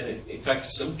periodically, and in fact,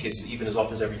 in some cases, even as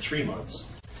often as every 3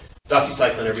 months.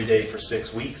 Doxycycline every day for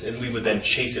 6 weeks, and we would then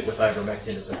chase it with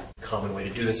ivermectin as a common way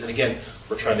to do this. And again,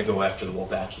 we're trying to go after the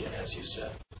Wolbachia, as you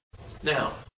said.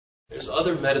 Now, there's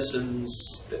other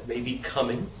medicines that may be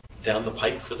coming down the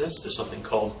pike for this. There's something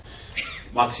called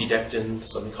moxidectin,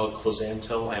 something called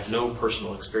closantel. I have no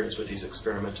personal experience with these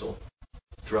experimental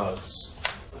drugs.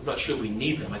 I'm not sure we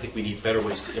need them. I think we need better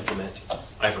ways to implement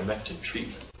ivermectin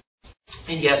treatment.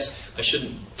 And yes, I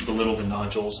shouldn't belittle the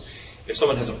nodules. If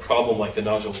someone has a problem like the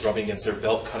nodules rubbing against their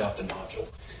belt, cut out the nodule.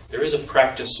 There is a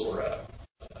practice or a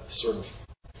sort of,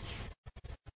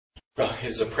 well,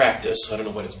 it's a practice, I don't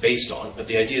know what it's based on, but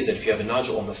the idea is that if you have a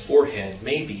nodule on the forehead,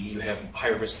 maybe you have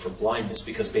higher risk for blindness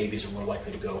because babies are more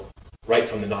likely to go right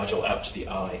from the nodule out to the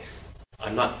eye.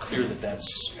 I'm not clear that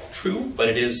that's true, but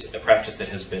it is a practice that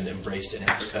has been embraced in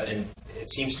Africa, and it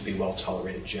seems to be well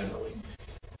tolerated generally.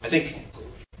 I think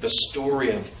the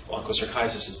story of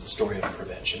onchocerciasis is the story of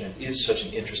prevention, and is such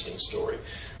an interesting story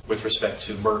with respect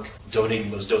to Merck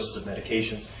donating those doses of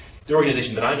medications. The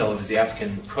organization that I know of is the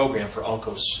African Program for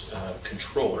Oncos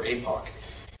Control, or APOC.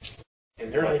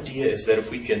 And their idea is that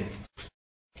if we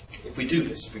do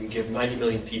this, if we can give 90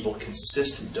 million people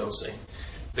consistent dosing,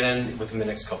 then within the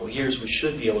next couple of years, we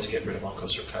should be able to get rid of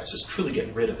onchocerciasis, truly get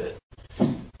rid of it,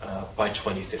 by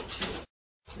 2015.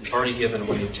 They've already given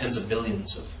away tens of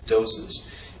millions of doses,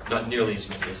 not nearly as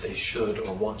many as they should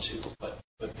or want to, but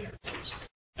there it is.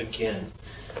 Again,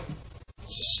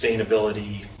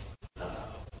 sustainability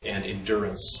and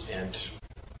endurance and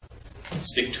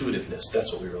stick-to-itiveness,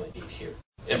 that's what we really need here.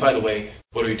 And by the way,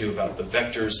 what do we do about the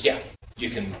vectors? Yeah, you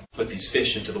can put these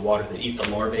fish into the water that eat the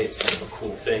larvae. It's kind of a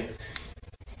cool thing.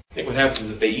 I think what happens is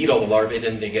that they eat all the larvae,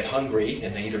 then they get hungry,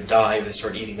 and they either die or they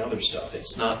start eating other stuff.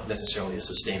 It's not necessarily a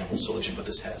sustainable solution, but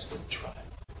this has been tried.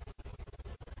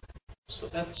 So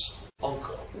that's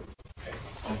Onco. Okay.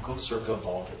 Onchocerca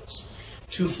volvulus.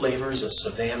 2 flavors, a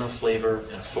savanna flavor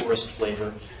and a forest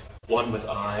flavor, one with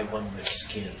eye, one with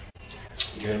skin.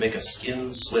 You're going to make a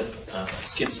skin snip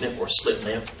or slit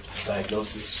lamp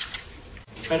diagnosis.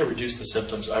 Try to reduce the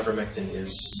symptoms. Ivermectin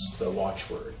is the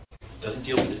watchword. It doesn't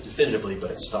deal with it definitively, but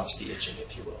it stops the itching,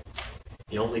 if you will.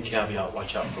 The only caveat,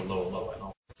 watch out for low, and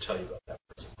I'll tell you about that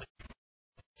presently.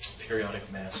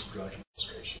 Periodic mass drug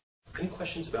administration. Any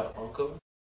questions about onco?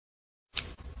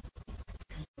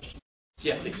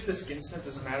 Yeah, please. The skin snip,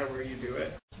 doesn't matter where you do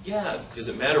it? Yeah, does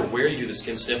it matter where you do the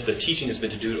skin snip? The teaching has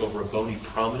been to do it over a bony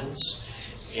prominence.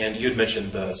 And you had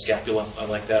mentioned the scapula. I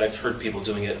like that. I've heard people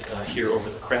doing it here over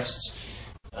the crests.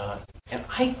 And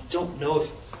I don't know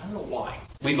why.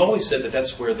 We've always said that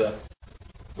that's where the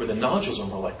nodules are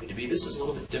more likely to be. This is a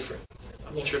little bit different.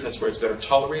 I'm not sure if that's where it's better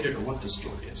tolerated or what the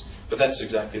story is. But that's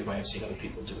exactly the way I've seen other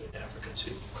people do it in Africa,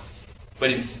 too. But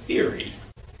in theory,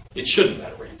 it shouldn't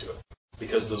matter where you do it.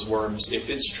 Because those worms, if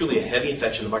it's truly a heavy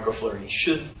infection, the microfilariae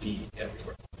should be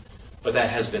everywhere. But that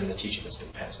has been the teaching that's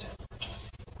been passed down.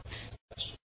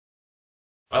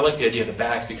 I like the idea of the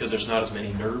back because there's not as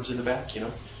many nerves in the back, you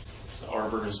know. The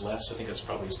arbor is less. I think that's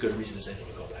probably as good a reason as any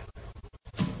to go back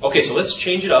there. Okay, so let's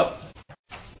change it up.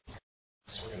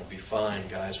 So we're going to be fine,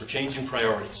 guys. We're changing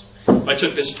priorities. I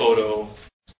took this photo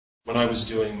when I was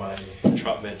doing my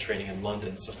Trop Med training in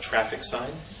London. It's a traffic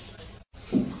sign.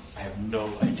 I have no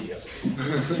idea. And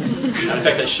in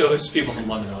fact, I show this to people from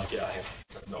London. They're like, yeah, I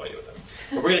have no idea what that is.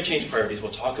 But we're going to change priorities.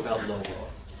 We'll talk about Loa.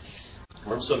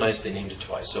 Worm's so nice they named it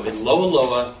twice. So in Loa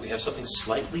Loa, we have something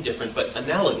slightly different, but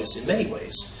analogous in many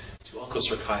ways to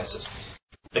onchocerciasis.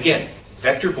 Again,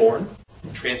 vector-borne,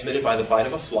 transmitted by the bite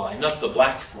of a fly, not the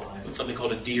black fly, but something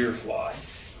called a deer fly.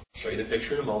 I'll show you the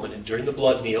picture in a moment. And during the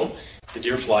blood meal, the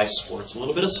deer fly squirts a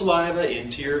little bit of saliva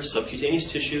into your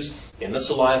subcutaneous tissues. In the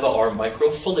saliva are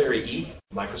microfilariae,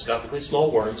 microscopically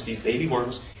small worms. These baby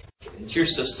worms get into your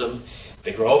system.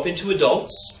 They grow up into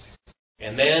adults,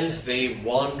 and then they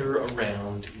wander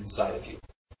around inside of you,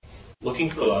 looking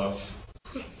for love.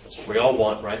 That's what we all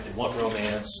want, right? They want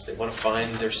romance. They want to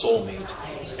find their soulmate,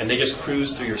 and they just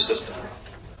cruise through your system.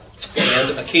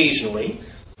 And occasionally,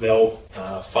 they'll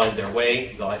find their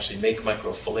way. They'll actually make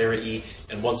microfilariae,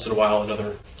 and once in a while,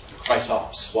 another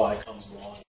chrysops fly comes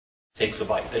along, takes a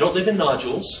bite. They don't live in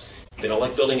nodules. They don't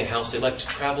like building a house. They like to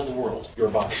travel the world, your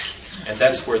body. And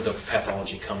that's where the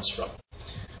pathology comes from.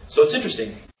 So it's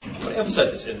interesting. I want to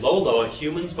emphasize this. In loa,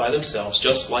 humans by themselves,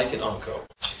 just like in onco,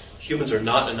 humans are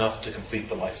not enough to complete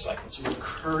the life cycle. It's a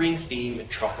recurring theme in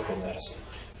tropical medicine.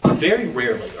 Very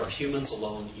rarely are humans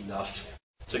alone enough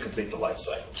to complete the life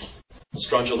cycle.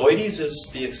 Strongyloides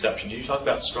is the exception. Did you talk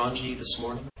about strongy this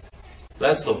morning?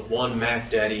 That's the one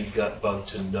Mac Daddy gut bug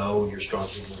to know your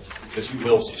strongyloides, because you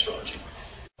will see strongy.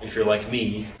 If you're like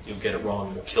me, you'll get it wrong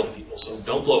and you'll kill people. So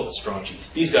don't blow up with strongy.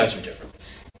 These guys are different.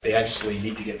 They actually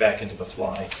need to get back into the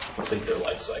fly to complete their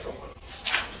life cycle.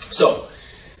 So,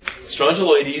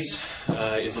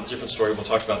 strongyloides is a different story. We'll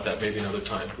talk about that maybe another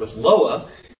time. With LOA,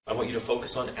 I want you to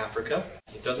focus on Africa.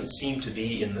 It doesn't seem to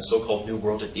be in the so-called New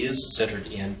World. It is centered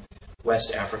in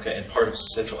West Africa and part of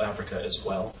Central Africa as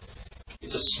well.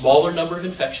 It's a smaller number of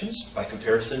infections by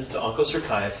comparison to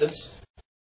onchocerciasis.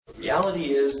 The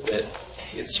reality is that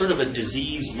it's sort of a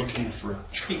disease looking for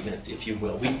treatment, if you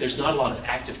will. There's not a lot of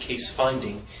active case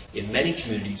finding in many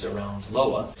communities around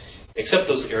LOA, except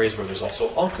those areas where there's also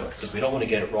onco, because we don't want to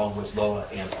get it wrong with LOA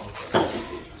and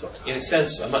onco. So in a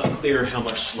sense, I'm not clear how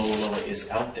much LOA is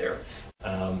out there,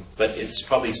 but it's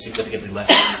probably significantly less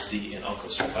than you see in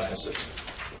onchocerciasis.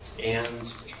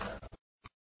 And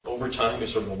over time,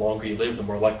 sort of the longer you live, the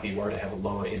more likely you are to have a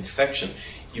LOA infection.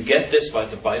 You get this by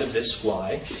the bite of this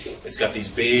fly. It's got these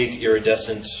big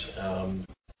iridescent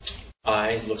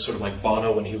eyes. It looks sort of like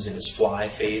Bono when he was in his fly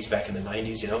phase back in the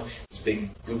 90s, you know, these big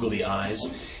googly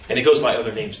eyes. And it goes by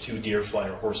other names too, deer fly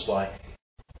or horsefly.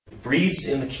 It breeds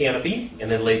in the canopy and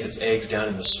then lays its eggs down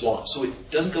in the swamp. So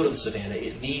it doesn't go to the savanna.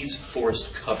 It needs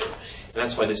forest cover. And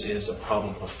that's why this is a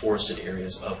problem of forested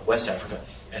areas of West Africa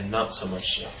and not so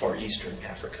much far eastern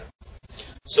Africa.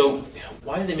 So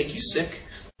why do they make you sick?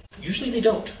 Usually they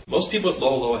don't. Most people with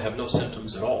LOA have no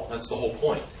symptoms at all. That's the whole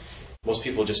point. Most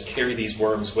people just carry these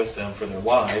worms with them for their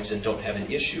lives and don't have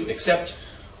an issue, except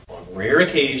on rare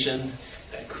occasion,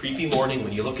 that creepy morning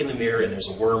when you look in the mirror and there's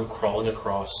a worm crawling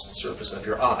across the surface of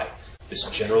your eye. This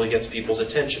generally gets people's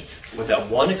attention. With that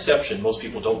one exception, most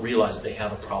people don't realize that they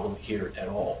have a problem here at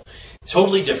all.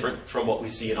 Totally different from what we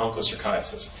see in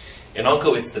onchocerciasis. In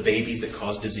onco, it's the babies that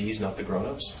cause disease, not the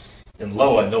grown-ups. In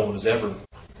LOA, no one has ever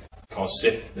caused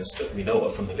sickness that we know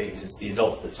of from the babies. It's the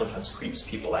adults that sometimes creeps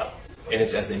people out. And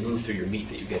it's as they move through your meat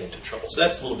that you get into trouble. So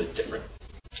that's a little bit different.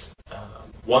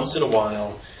 Once in a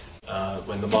while,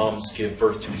 when the moms give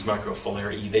birth to these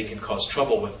microfilariae, they can cause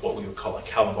trouble with what we would call a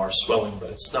calabar swelling, but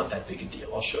it's not that big a deal.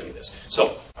 I'll show you this.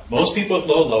 So, most people with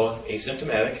LOA,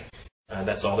 asymptomatic.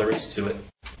 That's all there is to it.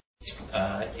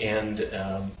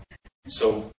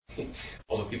 So,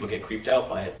 although people get creeped out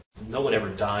by it, no one ever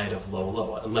died of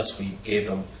LOA unless we gave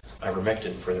them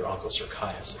ivermectin for their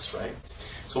onchocerciasis, right?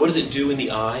 So what does it do in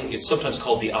the eye? It's sometimes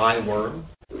called the eye worm.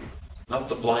 Not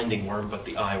the blinding worm, but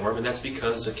the eye worm. And that's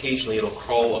because occasionally it'll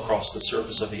crawl across the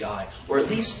surface of the eye, or at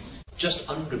least just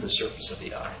under the surface of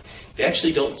the eye. They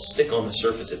actually don't stick on the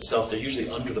surface itself. They're usually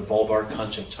under the bulbar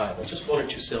conjunctiva, just 1 or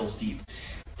 2 cells deep.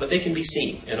 But they can be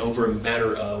seen, and over a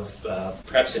matter of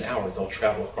perhaps an hour, they'll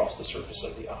travel across the surface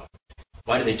of the eye.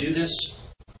 Why do they do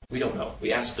this? We don't know.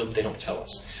 We ask them, they don't tell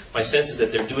us. My sense is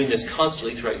that they're doing this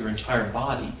constantly throughout your entire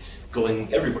body,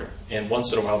 going everywhere. And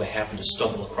once in a while, they happen to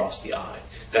stumble across the eye.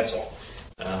 That's all.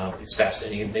 It's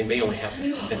fascinating, and they may only happen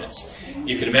in minutes.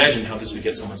 You can imagine how this would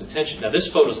get someone's attention. Now,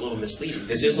 this photo is a little misleading.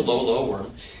 This is a LOA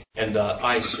worm, and the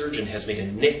eye surgeon has made a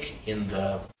nick in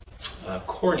the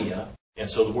cornea, and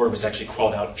so the worm has actually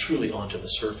crawled out truly onto the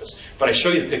surface. But I show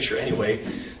you the picture anyway,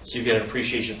 so you get an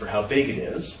appreciation for how big it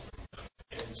is,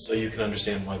 and so you can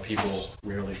understand why people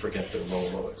rarely forget their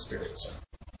LOA experience.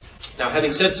 Now,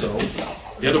 having said so,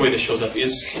 the other way this shows up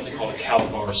is something called a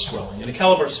calabar swelling. And a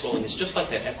calabar swelling is just like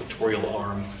that equatorial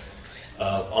arm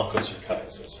of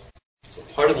onchocerciasis. So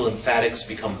part of the lymphatics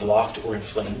become blocked or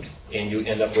inflamed, and you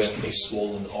end up with a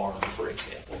swollen arm, for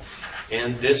example.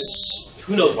 And this,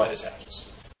 who knows why this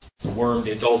happens? The worm,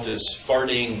 the adult is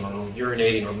farting or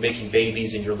urinating or making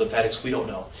babies in your lymphatics, we don't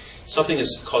know. Something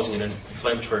is causing an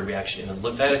inflammatory reaction in the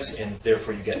lymphatics, and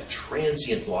therefore you get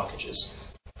transient blockages.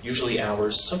 Usually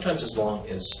hours, sometimes as long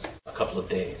as a couple of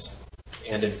days.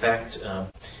 And in fact,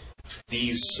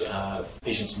 these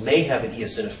patients may have an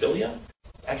eosinophilia.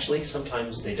 Actually,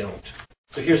 sometimes they don't.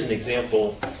 So here's an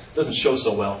example. It doesn't show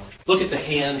so well. Look at the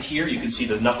hand here. You can see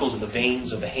the knuckles and the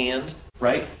veins of the hand,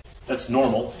 right? That's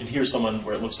normal. And here's someone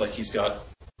where it looks like he's got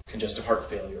congestive heart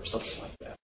failure or something like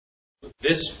that.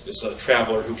 This is a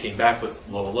traveler who came back with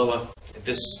LOA. And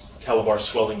this calabar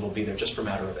swelling will be there just for a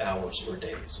matter of hours or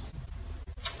days.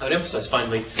 I would emphasize,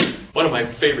 finally, one of my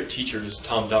favorite teachers,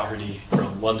 Tom Doherty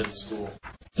from London School,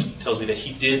 tells me that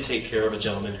he did take care of a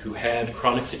gentleman who had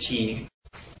chronic fatigue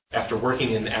after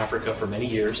working in Africa for many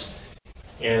years,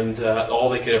 and all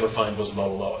they could ever find was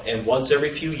loa loa. And once every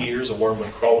few years, a worm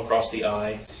would crawl across the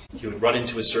eye. He would run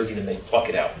into his surgeon, and they'd pluck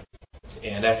it out.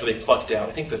 And after they plucked out,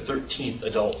 I think the 13th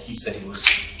adult, he said he was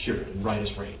cured and right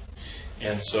as rain.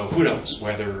 And so who knows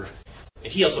whether...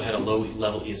 And he also had a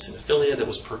low-level eosinophilia that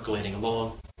was percolating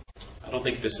along. I don't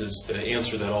think this is the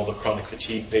answer that all the chronic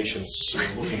fatigue patients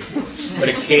are looking for, but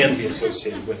it can be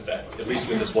associated with that, at least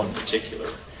with this one particular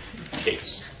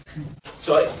case.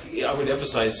 So I would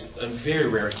emphasize, on very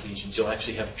rare occasions, you'll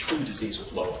actually have true disease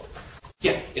with loa.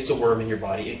 Yeah, it's a worm in your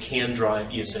body. It can drive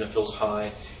eosinophils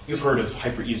high. You've heard of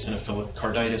hypereosinophilic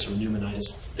carditis or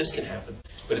pneumonitis. This can happen,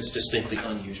 but it's distinctly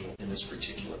unusual in this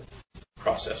particular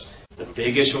process. The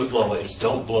big issue with loa is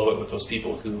don't blow it with those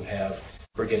people who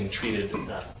are getting treated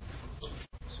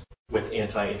with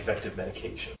anti-infective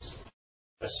medications,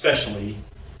 especially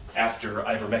after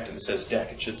ivermectin. It says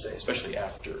DEC, it should say, especially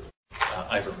after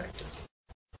ivermectin.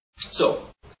 So,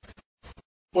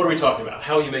 what are we talking about?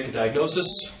 How you make a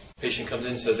diagnosis? Patient comes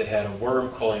in and says they had a worm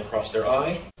crawling across their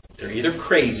eye. They're either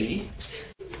crazy,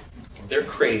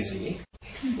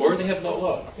 or they have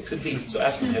loa. It could be. So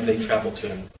ask them, have they traveled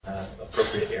to an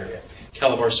appropriate area?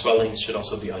 Calabar swellings should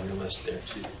also be on your list there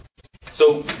too.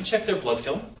 So you can check their blood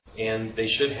film, and they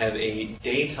should have a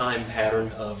daytime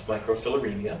pattern of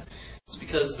microfilariemia. It's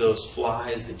because those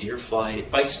flies, the deer fly,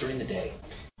 it bites during the day.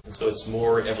 And so it's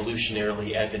more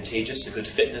evolutionarily advantageous, a good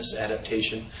fitness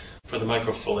adaptation for the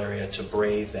microfilaria to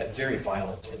brave that very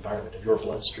violent environment of your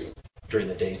bloodstream during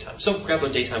the daytime. So grab a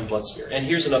daytime blood smear. And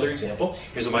here's another example.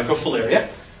 Here's a microfilaria,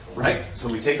 right?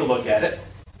 So we take a look at it.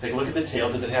 Take a look at the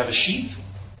tail. Does it have a sheath?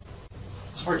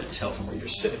 It's hard to tell from where you're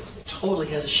sitting. It totally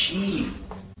has a sheath.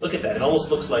 Look at that. It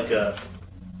almost looks like a,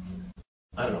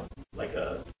 I don't know, like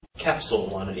a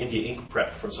capsule on an India ink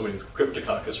prep from somebody with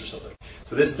cryptococcus or something.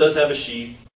 So this does have a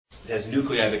sheath. It has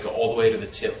nuclei that go all the way to the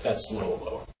tip. That's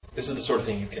loa. This is the sort of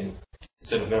thing you can,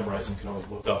 instead of memorizing, you can always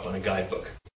look up on a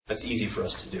guidebook. That's easy for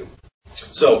us to do.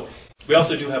 So we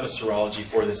also do have a serology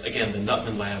for this. Again, the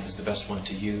Nutman lab is the best one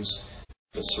to use.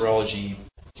 The serology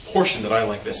portion that I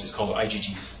like best is called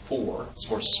IgG4. It's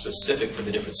more specific for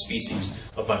the different species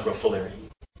of microfilaria.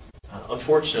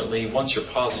 Unfortunately, once you're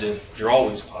positive, you're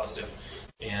always positive,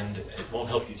 and it won't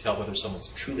help you tell whether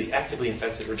someone's truly actively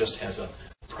infected or just has a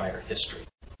prior history.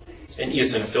 And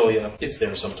eosinophilia, it's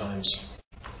there sometimes,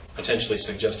 potentially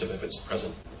suggestive if it's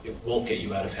present. It won't get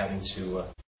you out of having to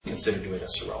consider doing a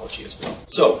serology as well.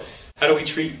 So, how do we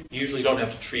treat? You usually don't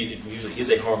have to treat. It usually is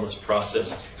a harmless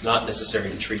process, not necessary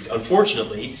to treat.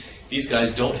 Unfortunately, these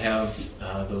guys don't have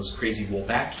those crazy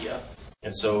Wolbachia,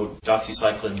 and so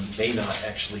doxycycline may not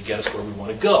actually get us where we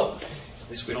want to go. At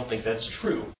least we don't think that's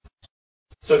true.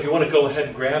 So if you want to go ahead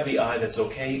and grab the eye, that's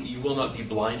okay. You will not be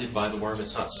blinded by the worm.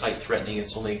 It's not sight-threatening.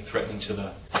 It's only threatening to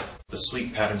the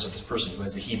sleep patterns of this person who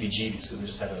has the heebie-jeebies because they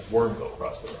just had a worm go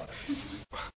across their eye.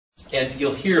 And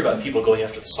you'll hear about people going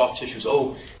after the soft tissues.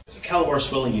 Oh, there's a calabar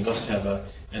swelling. You must have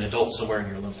an adult somewhere in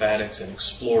your lymphatics, and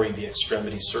exploring the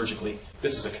extremities surgically.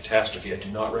 This is a catastrophe. I do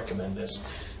not recommend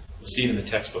this. You'll see it in the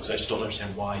textbooks. I just don't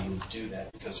understand why you would do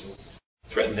that, because you'll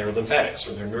threaten their lymphatics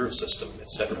or their nerve system,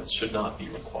 etc. It should not be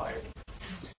required.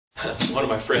 One of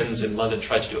my friends in London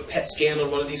tried to do a PET scan on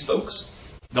one of these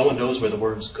folks. No one knows where the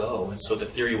worms go, and so the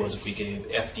theory was if we gave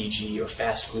FDG or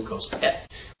fast glucose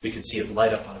PET, we could see it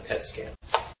light up on a PET scan.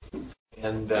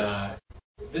 And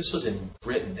this was in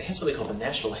Britain. They have something called the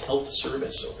National Health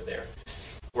Service over there.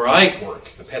 Where I work,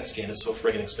 the PET scan is so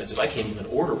friggin' expensive, I can't even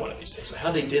order one of these things. So how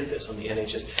they did this on the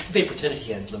NHS, they pretended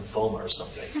he had lymphoma or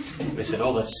something. They said,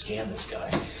 oh, let's scan this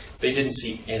guy. They didn't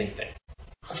see anything.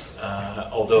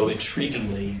 Although,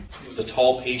 intriguingly, he was a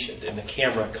tall patient, and the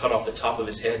camera cut off the top of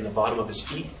his head and the bottom of his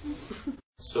feet.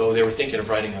 So they were thinking of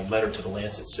writing a letter to the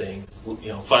Lancet saying, you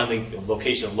know, finally, the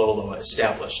location of loa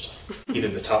established, either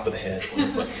the top of the head or the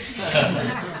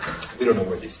foot. We don't know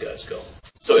where these guys go.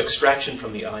 So extraction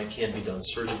from the eye can be done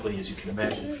surgically, as you can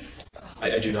imagine.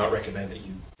 I do not recommend that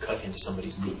you cut into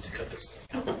somebody's meat to cut this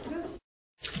thing out.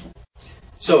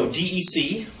 So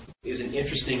DEC is an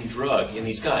interesting drug in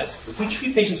these guys. If we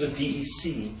treat patients with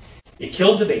DEC, it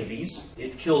kills the babies,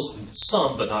 it kills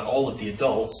some, but not all of the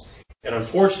adults, and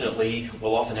unfortunately,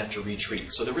 we'll often have to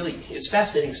retreat. So it's a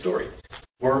fascinating story.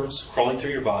 Worms crawling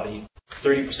through your body,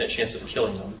 30% chance of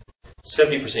killing them,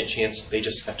 70% chance they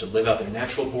just have to live out their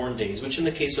natural born days, which in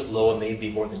the case of loa may be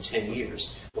more than 10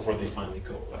 years before they finally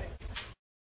go away.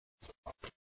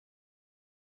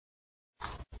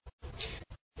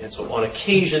 And so on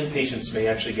occasion, patients may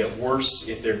actually get worse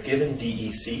if they're given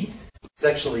DEC. It's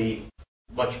actually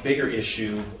a much bigger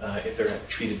issue if they're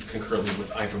treated concurrently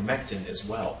with ivermectin as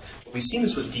well. But we've seen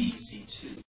this with DEC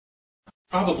too.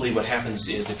 probably what happens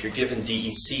is if you're given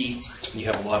DEC and you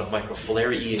have a lot of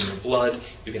microfilariae in your blood,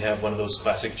 you can have one of those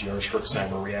classic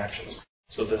Jers-Herxheimer reactions.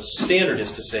 So the standard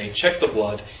is to say, check the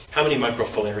blood, how many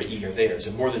microfilariae are there? Is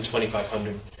it more than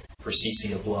 2,500 per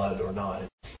cc of blood or not? And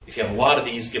if you have a lot of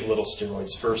these, give a little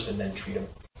steroids first and then treat them.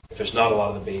 If there's not a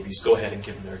lot of the babies, go ahead and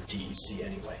give them their DEC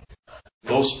anyway.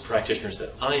 Most practitioners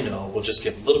that I know will just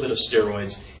give a little bit of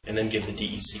steroids and then give the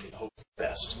DEC and hope for the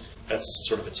best. That's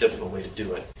sort of a typical way to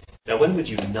do it. Now, when would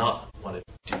you not want to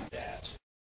do that?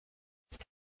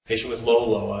 Patient with low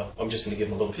LOA, I'm just going to give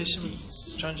them a little Patient with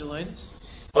DEC. strongylitis?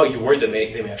 Oh, you're worried that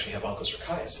they may actually have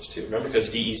onchocerciasis too. Remember, because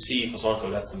DEC plus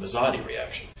onco, that's the Mazzotti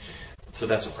reaction. So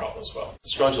that's a problem as well.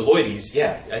 Strongyloides,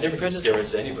 yeah, I never give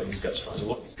steroids to anybody who's got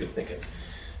strongyloides. Good thinking.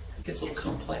 It gets a little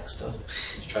complex, doesn't it?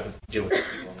 Just try to deal with these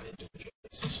people on an individual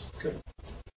basis. Good.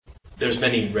 There's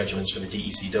many regimens for the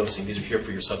DEC dosing. These are here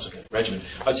for your subsequent regimen.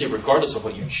 I'd say regardless of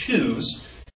what you choose,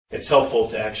 it's helpful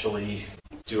to actually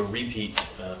do a repeat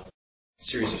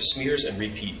series of smears and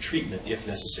repeat treatment if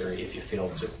necessary if you fail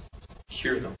to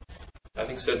cure them.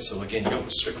 Having said so, again, you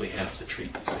don't strictly have to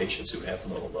treat these patients who have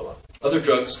low LOA. Other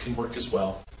drugs can work as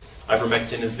well.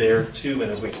 Ivermectin is there too,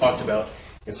 and as we talked about,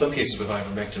 in some cases with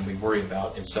ivermectin, we worry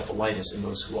about encephalitis in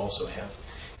those who also have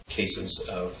cases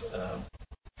of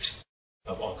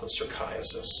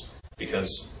onchocerciasis.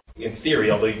 Because in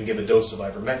theory, although you can give a dose of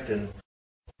ivermectin,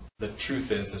 the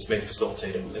truth is this may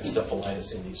facilitate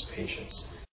encephalitis in these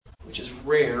patients, which is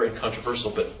rare and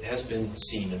controversial, but has been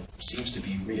seen and seems to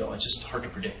be real. It's just hard to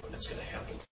predict when it's going to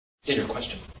happen. In your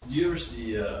question. Do you ever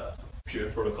see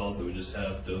treatment protocols that would just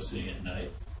have dosing at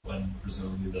night when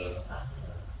presumably the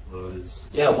load is...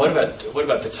 Yeah, what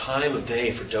about the time of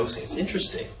day for dosing? It's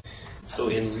interesting. So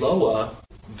in LOA,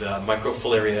 the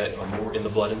microfilariae are more in the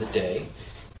blood in the day.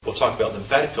 We'll talk about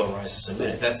lymphatic filariasis in a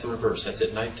minute. That's the reverse. That's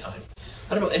at nighttime.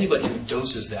 I don't know anybody who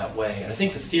doses that way. And I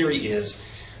think the theory is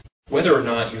whether or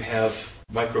not you have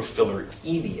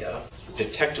microfilaremia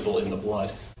detectable in the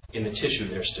blood, in the tissue,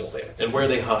 they're still there. And where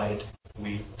they hide,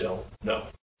 we don't know.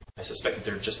 I suspect that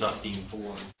they're just not being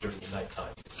born during the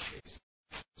nighttime in this case.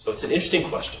 So it's an interesting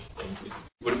question.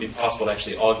 Would it be possible to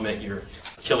actually augment your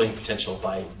killing potential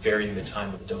by varying the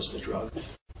time of the dose of the drug?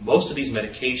 Most of these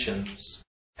medications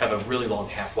have a really long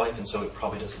half-life, and so it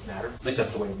probably doesn't matter. At least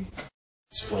that's the way we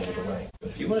explain it away. But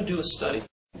if you want to do a study,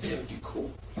 it would be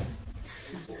cool.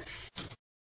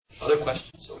 Other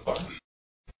questions so far?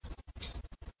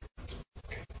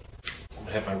 Okay. I'm going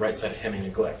to have my right side of hemi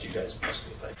neglect. You guys must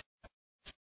be thinking.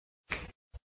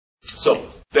 So,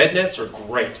 bed nets are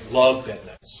great. Love bed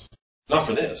nets. Not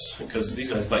for this, because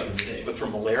these guys bite you in the day. But for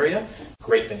malaria,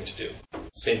 great thing to do.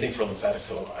 Same thing for lymphatic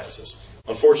filariasis.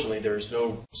 Unfortunately, there is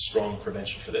no strong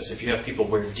prevention for this. If you have people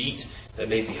wear DEET, that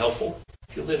may be helpful.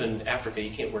 If you live in Africa, you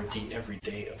can't wear DEET every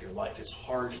day of your life. It's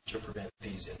hard to prevent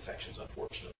these infections,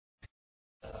 unfortunately.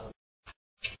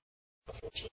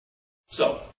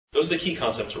 So, those are the key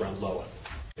concepts around LOA.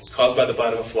 It's caused by the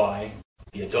bite of a fly.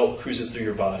 The adult cruises through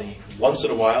your body. Once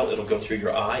in a while, it'll go through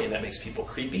your eye, and that makes people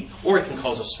creepy. Or it can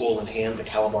cause a swollen hand, the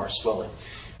calamar swelling.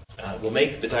 We'll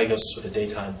make the diagnosis with a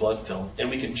daytime blood film, and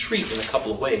we can treat in a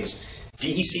couple of ways.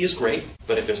 DEC is great,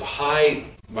 but if there's a high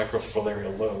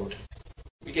microfilarial load,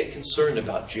 we get concerned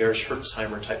about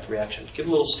Jers-Herxheimer type reaction. Give a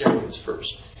little steroids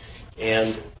first.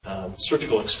 And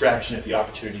surgical extraction, if the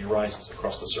opportunity arises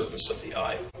across the surface of the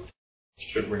eye,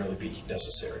 should rarely be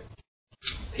necessary.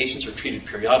 Patients are treated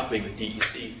periodically with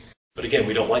DEC, but again,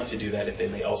 we don't like to do that if they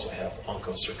may also have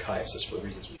onchocerciasis for the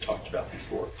reasons we talked about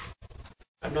before.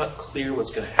 I'm not clear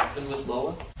what's going to happen with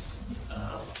LOA.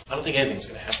 I don't think anything's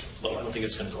going to happen with LOA. I don't think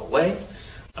it's going to go away.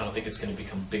 I don't think it's going to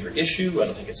become a bigger issue. I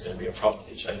don't think it's going to be a problem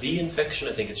with HIV infection.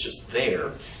 I think it's just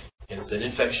there. And it's an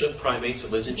infection of primates.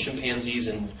 It lives in chimpanzees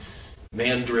and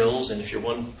mandrills. And if you're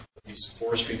one of these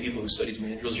forestry people who studies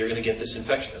mandrills, you're going to get this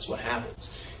infection. That's what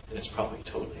happens. And it's probably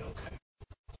totally okay.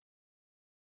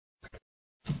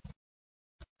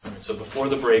 All right, so before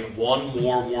the break, one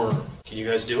more worm. Can you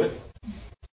guys do it?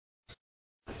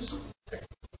 Nice. Okay.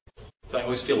 So I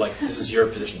always feel like this is your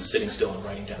position, sitting still and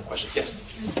writing down questions. Yes?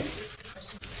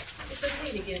 It's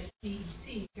okay to get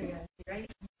DEC periodically, right?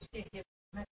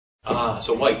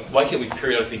 So why can't we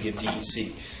periodically give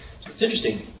DEC? So it's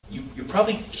interesting. You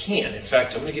probably can. In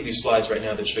fact, I'm going to give you slides right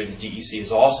now that show you that DEC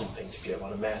is an awesome thing to give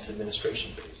on a mass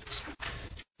administration basis.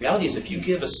 The reality is if you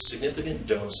give a significant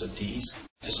dose of DEC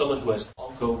to someone who has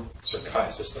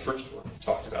onchocerciasis, the first one we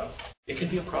talked about, it can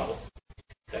be a problem.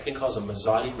 That can cause a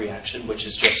Mazzotti reaction, which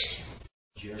is just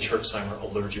Jers-Herxheimer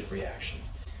allergic reaction.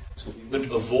 So we would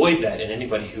avoid that in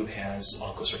anybody who has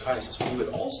onchocerciasis. We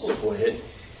would also avoid it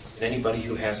in anybody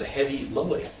who has a heavy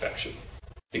LOA infection,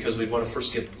 because we'd want to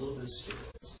first give a little bit of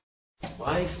steroids.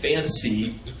 My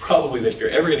fantasy is probably that if you're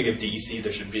ever going to give DEC,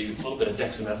 there should be a little bit of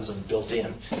dexamethasone built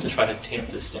in to try to tamp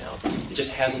this down. It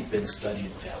just hasn't been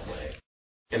studied that way.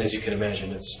 And as you can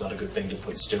imagine, it's not a good thing to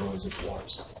put steroids into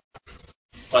worms.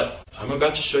 But I'm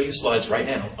about to show you slides right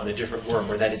now on a different worm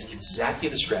where that is exactly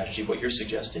the strategy, what you're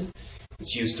suggesting.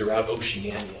 It's used throughout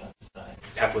Oceania,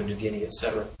 Papua New Guinea,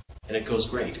 etc. And it goes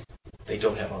great. They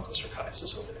don't have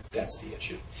onchocerciasis over there. That's the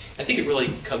issue. I think it really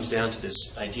comes down to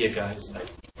this idea, guys,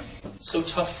 that it's so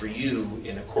tough for you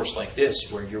in a course like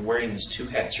this where you're wearing these two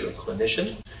hats. You're a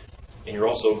clinician, and you're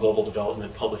also a global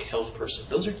development public health person.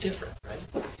 Those are different,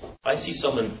 right? I see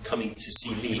someone coming to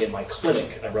see me in my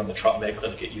clinic. I run the Trop Med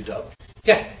clinic at UW.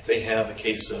 Yeah, they have a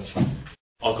case of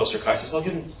onchocerciasis. I'll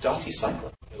give them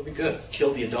doxycycline. It'll be good.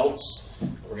 Kill the adults.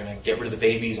 We're going to get rid of the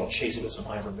babies. I'll chase it with some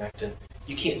ivermectin.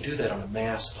 You can't do that on a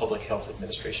mass public health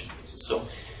administration basis. So,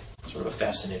 sort of a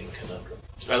fascinating conundrum.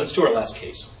 All right, let's do our last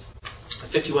case. A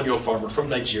 51-year-old farmer from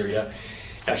Nigeria.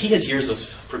 Now, he has years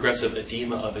of progressive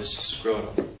edema of his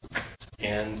scrotum.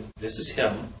 And this is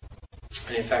him.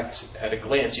 And in fact, at a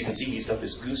glance, you can see he's got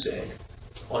this goose egg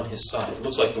on his side. It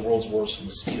looks like the world's worst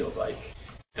mosquito bite.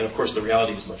 And of course, the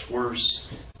reality is much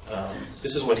worse.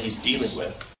 This is what he's dealing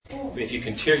with. If you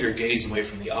can tear your gaze away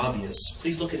from the obvious,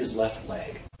 please look at his left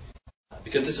leg.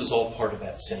 Because this is all part of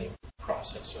that same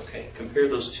process, okay? Compare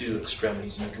those two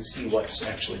extremities and you can see what's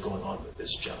actually going on with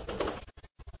this gentleman.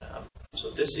 So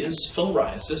this is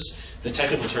filariasis. The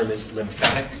technical term is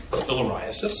lymphatic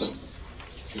filariasis.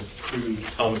 The pretty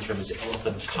common term is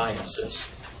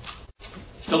elephantiasis.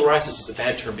 Filariasis is a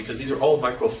bad term because these are all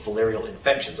microfilarial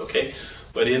infections, okay?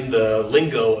 But in the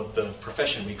lingo of the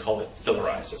profession, we call it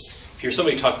filariasis. If you hear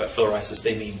somebody talk about filariasis,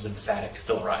 they mean lymphatic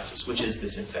filariasis, which is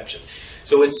this infection.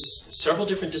 So it's several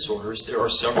different disorders. There are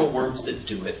several worms that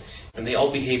do it, and they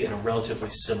all behave in a relatively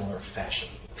similar fashion,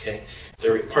 okay?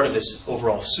 They're part of this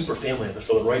overall superfamily of the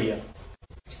Filaroidea.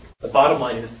 The bottom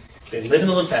line is they live in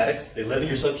the lymphatics, they live in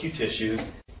your subacute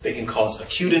tissues, they can cause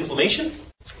acute inflammation,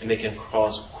 and they can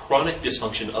cause chronic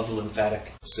dysfunction of the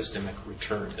lymphatic systemic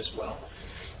return as well.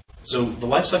 So the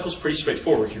life cycle is pretty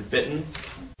straightforward. You're bitten,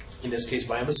 in this case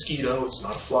by a mosquito. It's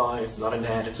not a fly, it's not a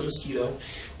gnat, it's a mosquito.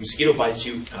 The mosquito bites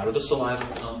you. Out of the saliva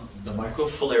come the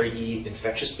microfilariae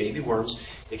infectious baby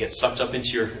worms. They get sucked up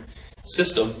into your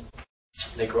system.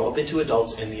 They grow up into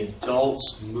adults, and the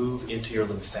adults move into your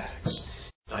lymphatics.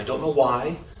 Now, I don't know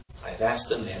why. I've asked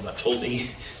them. They have not told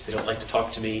me. They don't like to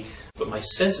talk to me. But my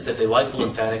sense is that they like the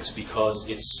lymphatics because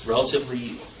it's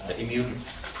relatively immune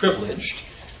privileged.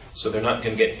 So they're not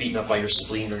going to get beaten up by your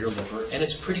spleen or your liver. And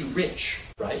it's pretty rich,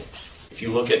 right? If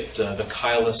you look at the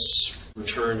chylous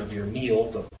return of your meal,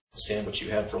 the sandwich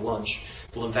you had for lunch,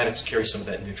 the lymphatics carry some of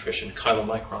that nutrition,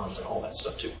 chylomicrons and all that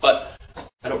stuff too. But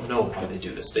I don't know why they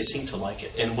do this. They seem to like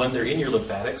it. And when they're in your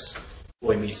lymphatics,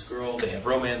 boy meets girl, they have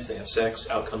romance, they have sex,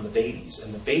 out come the babies.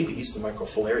 And the babies, the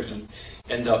microfilariae,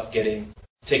 end up getting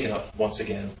taken up once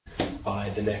again by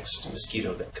the next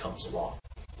mosquito that comes along.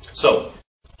 So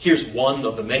here's one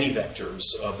of the many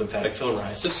vectors of lymphatic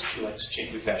filariasis, Culex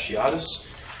cincui fasciatus.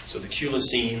 So the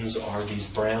culicines are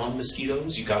these brown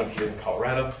mosquitoes. You got them here in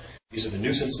Colorado. These are the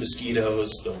nuisance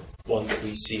mosquitoes, the ones that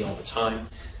we see all the time.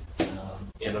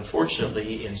 And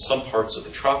unfortunately, in some parts of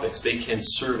the tropics, they can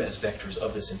serve as vectors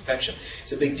of this infection.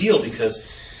 It's a big deal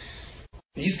because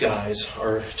these guys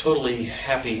are totally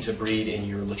happy to breed in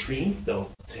your latrine. They'll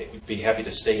be happy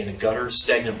to stay in a gutter,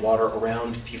 stagnant water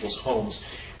around people's homes.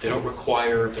 They don't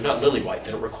require, they're not lily white,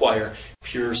 they don't require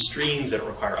pure streams, they don't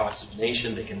require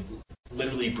oxygenation. They can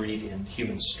literally breed in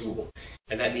human stool.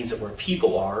 And that means that where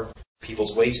people are,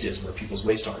 people's waste is. Where people's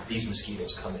waste aren't, these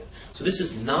mosquitoes come in. So this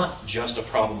is not just a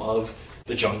problem of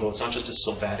the jungle. It's not just a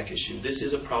sylvatic issue. This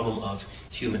is a problem of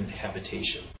human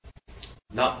habitation,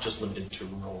 not just limited to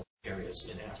rural areas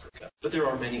in Africa. But there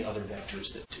are many other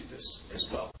vectors that do this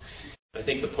as well. I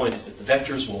think the point is that the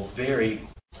vectors will vary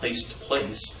place to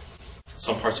place.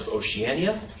 Some parts of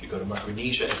Oceania, if you go to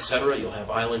Micronesia, etc., you'll have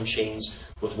island chains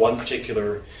with one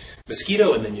particular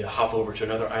mosquito, and then you hop over to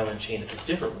another island chain, it's a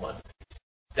different one.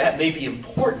 That may be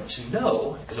important to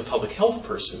know as a public health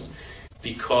person,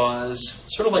 because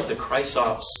sort of like the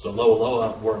chrysops, the Loa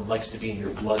Loa worm likes to be in your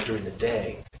blood during the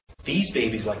day, these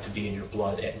babies like to be in your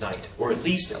blood at night, or at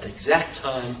least at the exact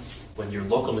time when your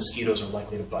local mosquitoes are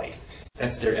likely to bite.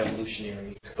 That's their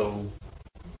evolutionary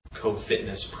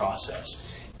co-fitness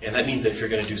process. And that means that if you're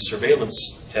going to do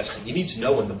surveillance testing, you need to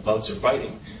know when the bugs are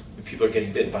biting. When people are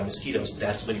getting bitten by mosquitoes,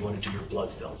 that's when you want to do your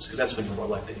blood films, because that's when you're more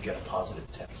likely to get a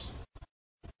positive test.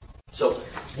 So,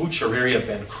 Wuchereria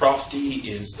bancrofti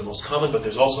is the most common, but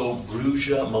there's also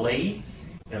Brugia malayi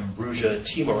and Brugia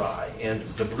timori. And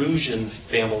the Brugian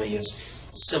family is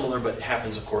similar, but it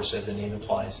happens, of course, as the name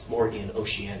implies, more in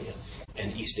Oceania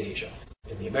and East Asia.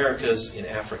 In the Americas, in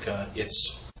Africa,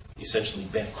 it's essentially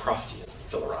Bancroftian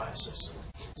filariasis.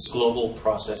 It's a global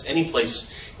process. Any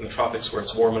place in the tropics where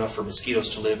it's warm enough for mosquitoes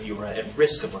to live, you are at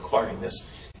risk of acquiring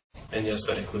this. And yes,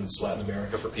 that includes Latin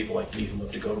America. For people like me who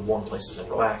love to go to warm places and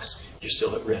relax, you're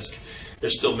still at risk.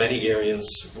 There's still many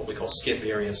areas, what we call skip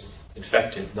areas,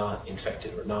 infected, not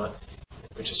infected, or not,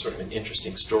 which is sort of an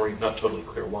interesting story. Not totally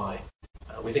clear why.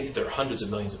 We think that there are hundreds of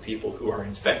millions of people who are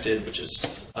infected, which is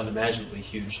an unimaginably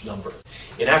huge number.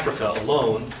 In Africa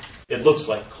alone, it looks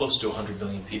like close to 100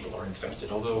 million people are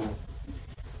infected, although,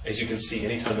 as you can see,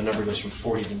 anytime the number goes from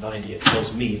 40 to 90, it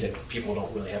tells me that people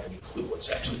don't really have any clue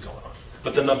what's actually going on.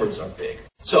 But the numbers are big.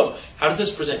 So, how does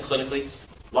this present clinically?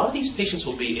 A lot of these patients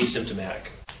will be asymptomatic.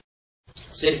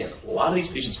 Say it again, a lot of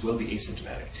these patients will be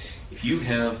asymptomatic. If you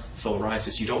have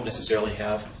filariasis, you don't necessarily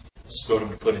have scrotum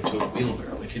to put into a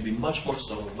wheelbarrow. It can be much more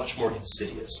subtle, much more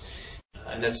insidious.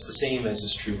 And that's the same as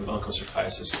is true with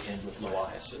onchocerciasis and with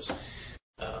loiasis,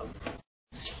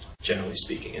 generally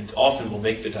speaking. And often we'll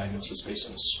make the diagnosis based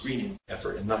on a screening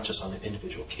effort and not just on an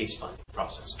individual case-finding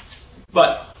process.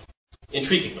 But,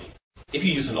 intriguingly, if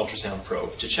you use an ultrasound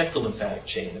probe to check the lymphatic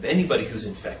chain of anybody who's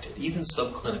infected, even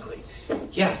subclinically,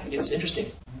 yeah, it's interesting.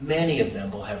 Many of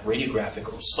them will have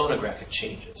radiographic or sonographic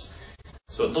changes.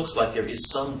 So it looks like there is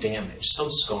some damage,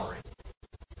 some scarring,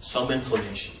 some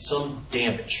inflammation, some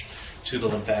damage to the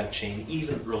lymphatic chain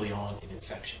even early on in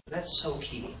infection. And that's so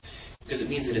key because it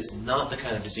means that it's not the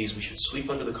kind of disease we should sweep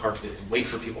under the carpet and wait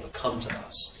for people to come to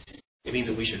us. It means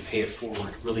that we should pay it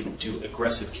forward, really do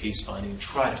aggressive case finding,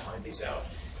 try to find these out.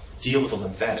 Deal with the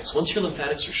lymphatics. Once your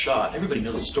lymphatics are shot, everybody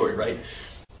knows the story, right?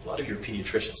 A lot of you are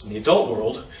pediatricians. In the adult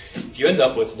world, if you end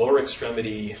up with lower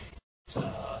extremity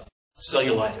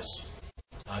cellulitis,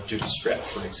 due to strep,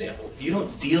 for example, if you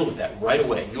don't deal with that right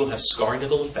away, you will have scarring of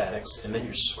the lymphatics, and then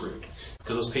you're screwed.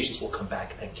 Because those patients will come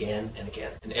back again and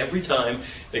again. And every time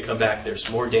they come back, there's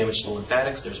more damage to the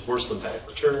lymphatics, there's worse lymphatic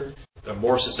return, they're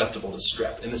more susceptible to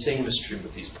strep. And the same is true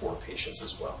with these poor patients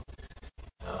as well.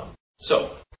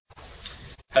 So,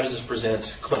 how does this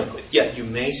present clinically? Yeah, you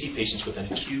may see patients with an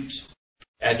acute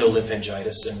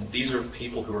adenolymphangitis, and these are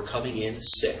people who are coming in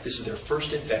sick. This is their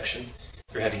first infection.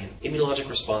 They're having an immunologic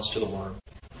response to the worm.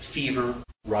 Fever,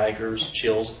 rigors,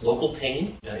 chills, local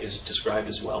pain is described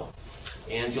as well.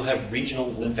 And you'll have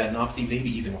regional lymphadenopathy, maybe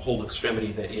even a whole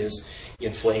extremity that is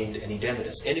inflamed and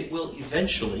edematous. And it will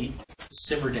eventually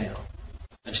simmer down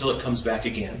until it comes back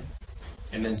again,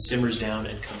 and then simmers down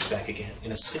and comes back again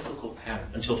in a cyclical pattern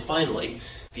until finally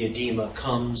the edema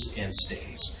comes and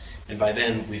stays. And by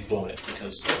then we've blown it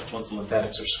because once the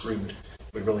lymphatics are screwed,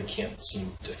 we really can't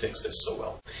seem to fix this so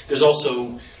well. There's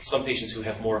also some patients who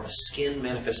have more of a skin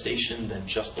manifestation than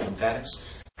just the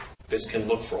lymphatics. This can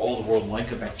look for all the world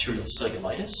like a bacterial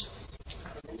cellulitis.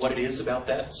 What it is about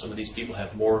that, some of these people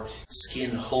have more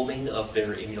skin homing of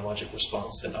their immunologic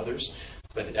response than others,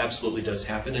 but it absolutely does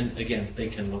happen, and again, they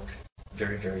can look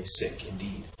very, very sick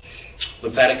indeed.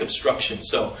 Lymphatic obstruction.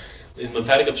 So, in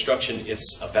lymphatic obstruction,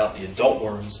 it's about the adult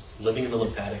worms living in the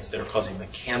lymphatics that are causing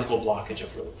mechanical blockage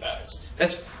of your lymphatics.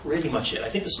 That's pretty much it. I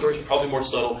think the story is probably more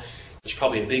subtle. There's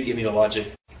probably a big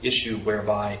immunologic issue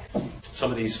whereby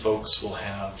some of these folks will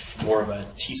have more of a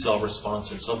T-cell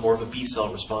response and some more of a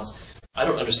B-cell response. I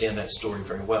don't understand that story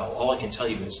very well. All I can tell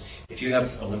you is if you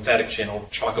have a lymphatic channel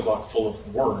chock-a-block full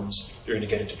of worms, you're going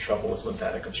to get into trouble with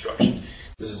lymphatic obstruction.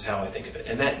 This is how I think of it.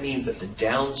 And that means that the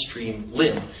downstream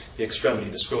limb, the extremity,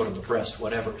 the scrotum, the breast,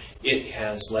 whatever, it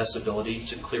has less ability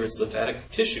to clear its lymphatic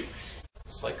tissue.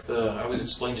 It's like I always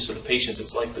explain this to the patients,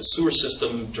 it's like the sewer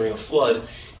system during a flood.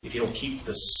 If you don't keep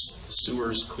the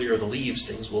sewers clear of the leaves,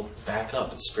 things will back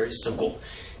up. It's very simple.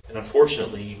 And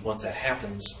unfortunately, once that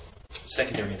happens,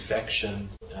 secondary infection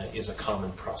is a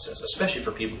common process, especially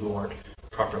for people who aren't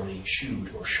properly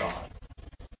shooed or shot.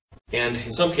 And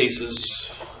in some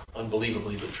cases,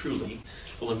 unbelievably but truly,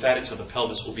 the lymphatics of the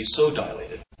pelvis will be so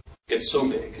dilated, get so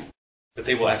big, that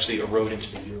they will actually erode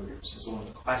into the ureters. So one of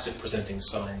the classic presenting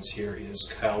signs here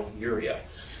is chyluria.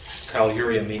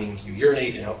 Chyluria meaning you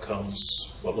urinate and out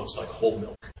comes what looks like whole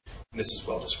milk. And this is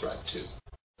well described too.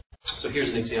 So here's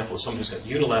an example of someone who's got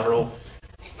unilateral,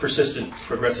 persistent,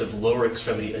 progressive lower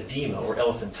extremity edema or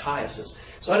elephantiasis.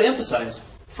 So I'd emphasize,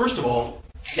 first of all,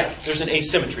 yeah, there's an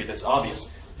asymmetry that's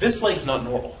obvious. This leg's not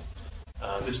normal.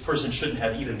 This person shouldn't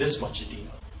have even this much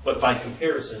edema. But by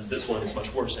comparison, this one is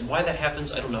much worse. And why that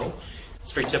happens, I don't know.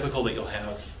 It's very typical that you'll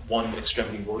have one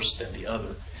extremity worse than the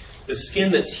other. The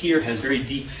skin that's here has very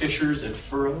deep fissures and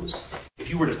furrows. If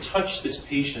you were to touch this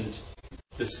patient,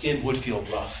 the skin would feel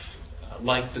rough,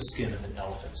 like the skin of an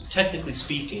elephant. So technically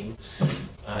speaking,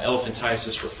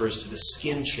 Elephantiasis refers to the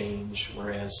skin change,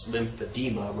 whereas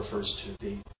lymphedema refers to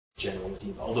the general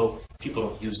edema, although people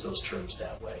don't use those terms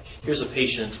that way. Here's a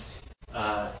patient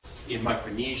in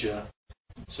Micronesia.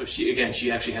 So she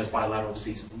actually has bilateral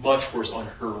disease, much worse on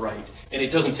her right. And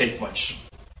it doesn't take much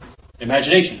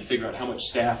imagination to figure out how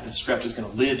much staph and strep is going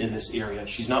to live in this area.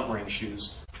 She's not wearing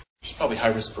shoes. She's probably high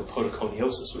risk for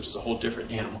podoconiosis, which is a whole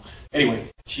different animal.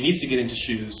 Anyway, she needs to get into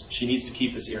shoes. She needs to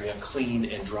keep this area clean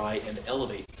and dry and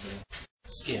elevate her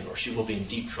skin, or she will be in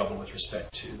deep trouble with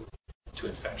respect to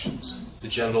infections. The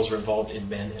genitals are involved in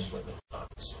men and women,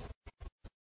 obviously.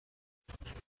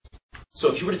 So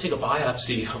if you were to take a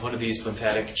biopsy of one of these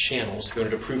lymphatic channels, if you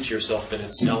wanted to prove to yourself that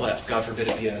it's LF, God forbid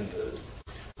it be a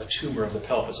tumor of the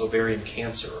pelvis, ovarian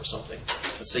cancer or something.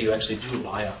 Let's say you actually do a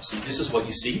biopsy. This is what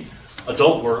you see.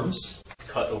 Adult worms,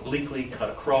 cut obliquely, cut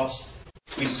across.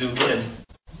 If we zoom in,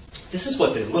 this is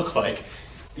what they look like.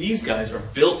 These guys are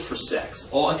built for sex.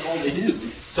 That's all they do.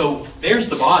 So there's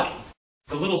the body.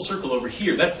 The little circle over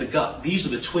here, that's the gut. These are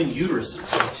the twin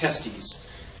uteruses, or the testes.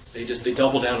 They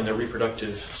double down in their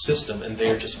reproductive system, and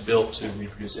they're just built to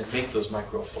reproduce and make those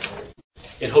microfilariae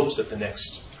in hopes that the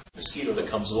next mosquito that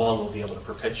comes along will be able to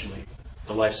perpetuate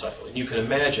the life cycle. And you can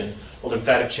imagine a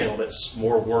lymphatic channel that's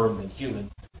more worm than human.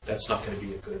 That's not going to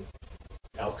be a good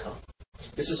outcome.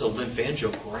 This is a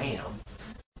lymphangiogram,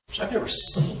 which I've never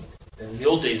seen. In the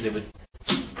old days, they would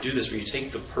do this where you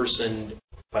take the person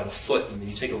by the foot, and then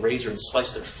you take a razor and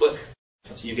slice their foot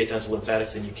until you get down to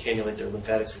lymphatics, and you cannulate their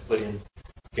lymphatics and put in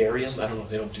barium. I don't know if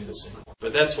they don't do this anymore,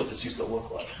 but that's what this used to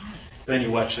look like. And then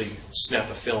you actually snap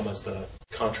a film as the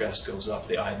contrast goes up,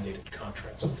 the iodinated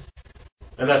contrast.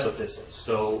 And that's what this is.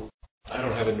 So I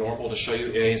don't have a normal to show you.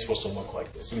 It ain't supposed to look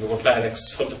like this. I mean, the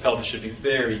lymphatics of the pelvis should be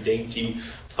very dainty,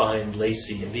 fine,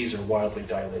 lacy, and these are wildly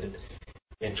dilated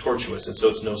and tortuous, and so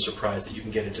it's no surprise that you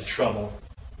can get into trouble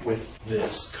with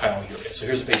this chyluria. So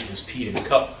here's a patient who's peed in a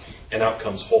cup, and out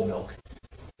comes whole milk.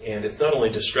 And it's not only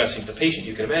distressing to the patient,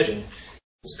 you can imagine,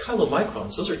 those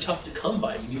chylomicrons, those are tough to come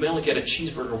by. I mean, you may only get a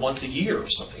cheeseburger once a year or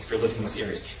something if you're living in these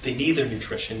areas. They need their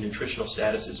nutrition. Nutritional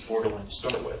status is borderline to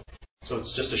start with. So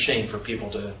it's just a shame for people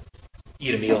to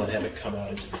eat a meal and have it come out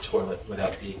into the toilet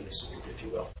without being absorbed, if you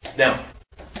will. Now,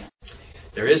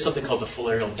 there is something called the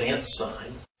filarial dance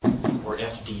sign, or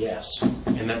FDS,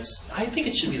 and I think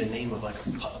it should be the name of like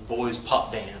a boys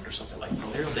pop band or something, like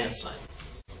filarial dance sign.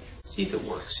 Let's see if it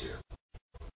works here.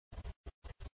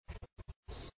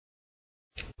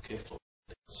 Okay, filarial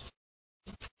dance.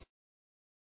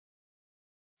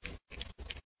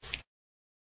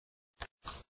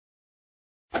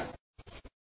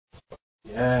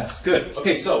 Yes, good.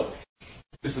 Okay, so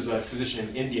this is a physician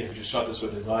in India who just shot this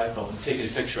with his iPhone, taking a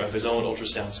picture of his own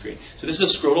ultrasound screen. So this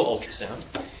is a scrotal ultrasound,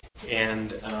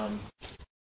 and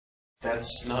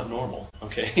that's not normal,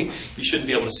 okay? You shouldn't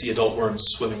be able to see adult worms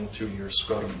swimming through your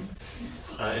scrotum.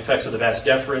 In fact, so the vas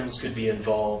deferens could be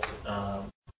involved. The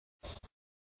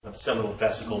seminal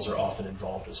vesicles are often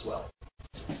involved as well.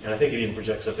 And I think it even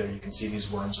projects up there, you can see these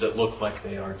worms that look like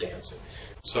they are dancing.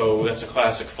 So that's a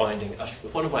classic finding.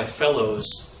 One of my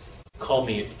fellows called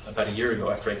me about a year ago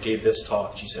after I gave this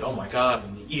talk. She said, "Oh my God,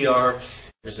 in the ER,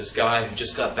 there's this guy who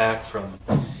just got back from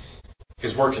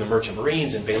his work in the Merchant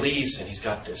Marines in Belize, and he's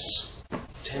got this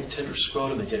tender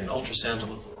scrotum. They did an ultrasound to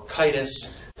look for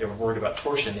bronchitis. They were worried about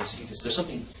torsion. They said, there's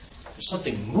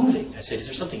something moving." I said, "Is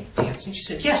there something dancing?" She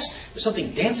said, "Yes, there's something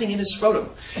dancing in his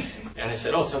scrotum." And I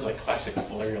said, "Oh, it sounds like classic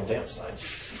filarial dance sign."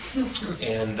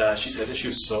 And she said that she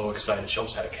was so excited. She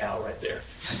almost had a cow right there.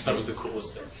 That was the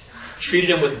coolest thing. Treated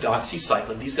him with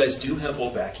doxycycline. These guys do have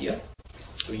Wolbachia,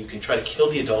 so you can try to kill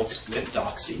the adults with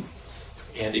doxy,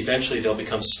 and eventually they'll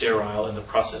become sterile and the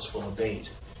process will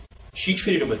abate. She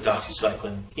treated him with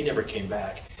doxycycline. He never came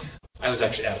back. I was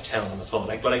actually out of town on the phone.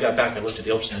 When I got back, I looked at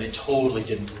the ultrasound. It totally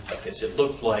didn't look like this. It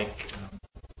looked like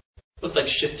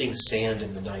shifting sand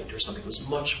in the night or something. It was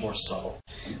much more subtle.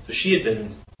 So she had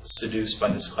been seduced by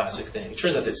this classic thing. It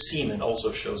turns out that semen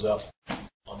also shows up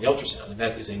on the ultrasound, and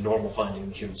that is a normal finding in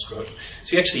the human scrotum.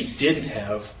 So he actually didn't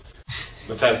have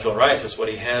lymphatic filariasis. What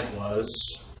he had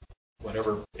was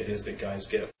whatever it is that guys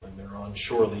get when they're on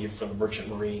shore leave from the Merchant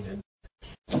Marine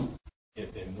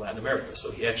in Latin America.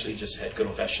 So he actually just had good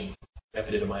old-fashioned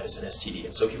epididymitis and STD,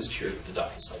 and so he was cured with the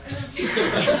doxycycline.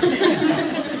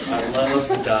 I love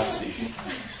the doxy.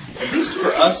 At least for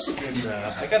us,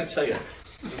 I got to tell you,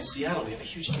 in Seattle, we have a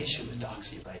huge issue with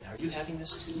doxy right now. Are you having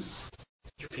this too?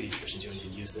 You're pediatricians, you don't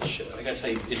even use this shit. I got to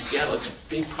tell you, in Seattle, it's a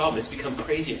big problem. It's become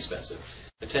crazy expensive.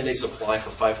 A 10-day supply for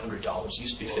 $500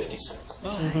 used to be 50 cents.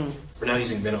 We're now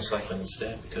using minocycline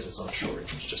instead because it's on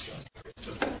shortage, which just drives me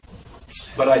crazy.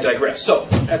 But I digress. So,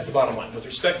 that's the bottom line. With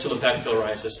respect to lymphatic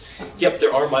filariasis, yep,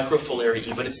 there are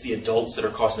microfilariae, but it's the adults that are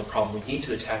causing the problem. We need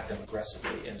to attack them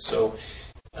aggressively. And so,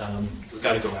 we've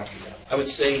got to go after that. I would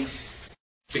say,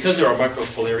 because there are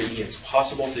microfilariae, it's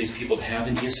possible for these people to have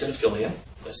an eosinophilia,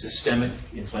 a systemic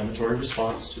inflammatory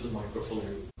response to the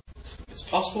microfilariae. It's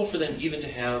possible for them even to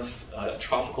have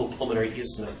tropical pulmonary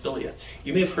eosinophilia.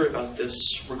 You may have heard about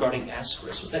this regarding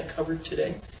ascaris. Was that covered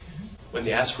today? When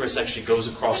the ascaris actually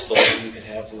goes across the lung, you can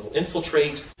have a little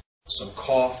infiltrate, some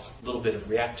cough, a little bit of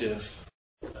reactive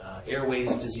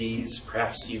airways disease,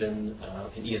 perhaps even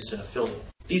an eosinophilia.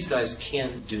 These guys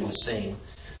can do the same,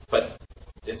 but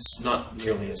it's not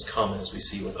nearly as common as we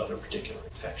see with other particular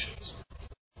infections.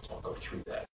 So I'll go through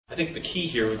that. I think the key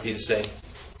here would be to say,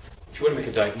 if you want to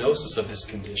make a diagnosis of this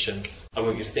condition, I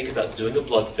want you to think about doing a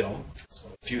blood film. It's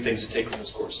one of the few things to take from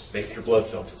this course. Make your blood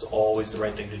films. It's always the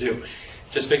right thing to do.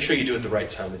 Just make sure you do it the right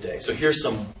time of day. So here's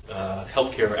some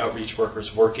healthcare outreach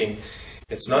workers working.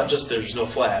 It's not just there's no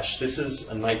flash. This is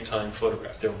a nighttime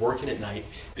photograph. They're working at night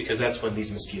because that's when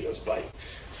these mosquitoes bite.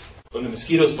 When the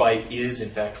mosquitoes bite is, in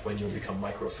fact, when you'll become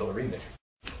microfilariamic.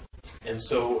 And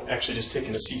so actually just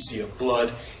taking a cc of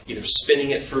blood, either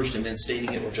spinning it first and then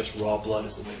staining it, or just raw blood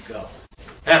is the way to go.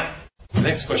 Now, the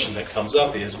next question that comes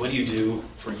up is, what do you do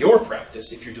for your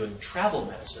practice if you're doing travel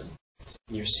medicine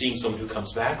and you're seeing someone who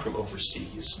comes back from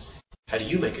overseas? How do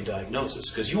you make a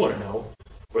diagnosis? Because you want to know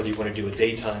whether you want to do a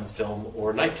daytime film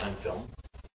or a nighttime film.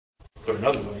 Put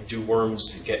another way, do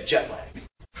worms get jet lag?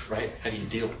 Right? How do you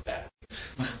deal with that?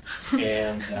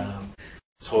 And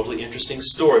totally interesting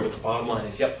story, but the bottom line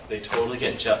is, yep, they totally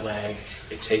get jet lag.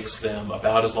 It takes them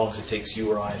about as long as it takes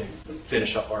you or I to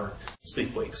finish up our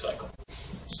sleep-wake cycle.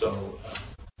 So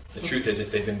the truth is,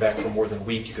 if they've been back for more than a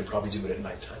week, you can probably do it at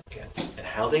nighttime again. And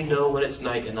how they know when it's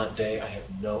night and not day, I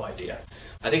have no idea.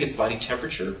 I think it's body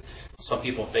temperature. Some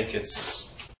people think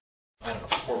it's, I don't know,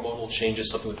 hormonal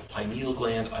changes, something with the pineal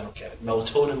gland. I don't get it.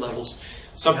 Melatonin levels.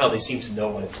 Somehow they seem to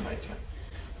know when it's nighttime.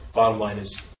 Bottom line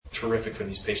is, terrific for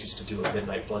these patients to do a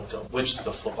midnight blood film, which the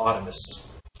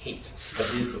phlebotomists hate, but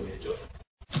it is the way to do it.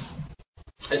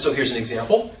 And so here's an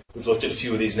example. We've looked at a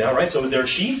few of these now, right? So is there a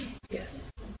sheath? Yes.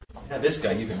 Now this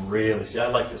guy, you can really see. I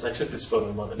like this. I took this photo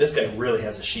in London. This guy really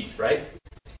has a sheath, right?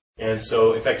 And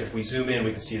so, in fact, if we zoom in,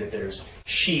 we can see that there's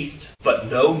sheathed,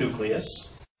 but no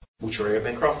nucleus. Wuchereria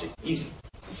bancrofti. Easy.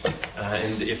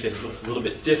 And if it looked a little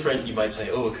bit different, you might say,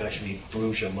 oh, it could actually be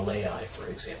Brugia malayi, for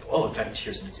example. Oh, in fact,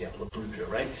 here's an example of Brugia,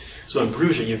 right? So in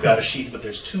Brugia, you've got a sheath, but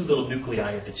there's two little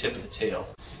nuclei at the tip of the tail.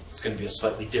 It's going to be a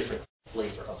slightly different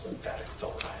flavor of lymphatic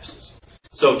filariasis.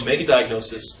 So to make a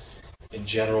diagnosis, in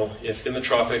general, if in the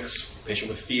tropics, patient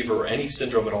with fever or any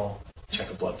syndrome at all,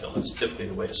 check a blood film. That's typically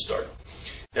the way to start.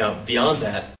 Now, beyond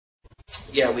that,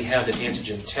 yeah, we have an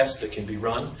antigen test that can be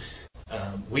run.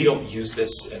 We don't use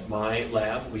this at my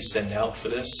lab. We send out for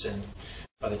this, and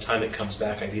by the time it comes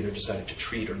back, I've either decided to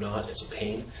treat or not. It's a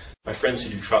pain. My friends who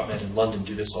do TropMed in London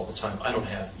do this all the time. I don't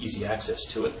have easy access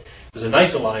to it. There's a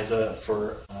nice ELISA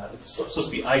for, it's supposed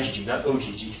to be IgG, not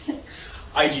OGG,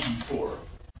 IgG4.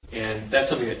 And that's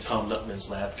something that Tom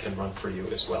Nutman's lab can run for you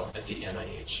as well at the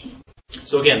NIH.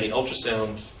 So again, the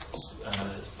ultrasound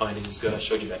finding is good. I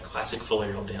showed you that classic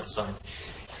filarial dance sign.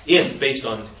 If, based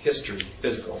on history,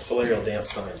 physical, filarial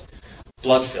dance sign,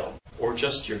 blood film, or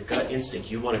just your gut instinct,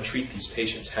 you want to treat these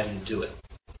patients, how do you do it?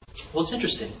 Well, it's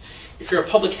interesting. If you're a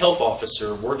public health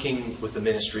officer working with the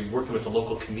ministry, working with the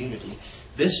local community,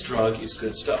 this drug is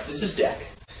good stuff. This is DEC,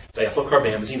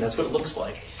 diethylcarbamazine. That's what it looks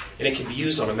like. And it can be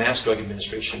used on a mass drug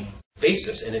administration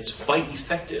basis, and it's quite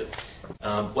effective.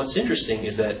 What's interesting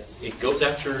is that it goes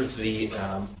after the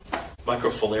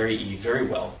microfilariae very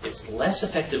well. It's less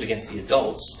effective against the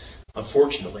adults,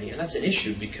 unfortunately, and that's an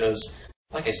issue because,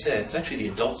 like I said, it's actually the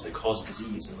adults that cause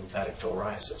disease in lymphatic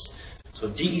filariasis. So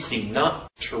DEC, not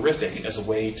terrific as a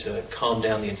way to calm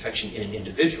down the infection in an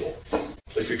individual,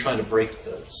 but if you're trying to break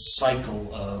the cycle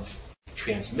of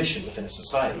transmission within a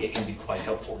society, it can be quite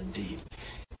helpful indeed.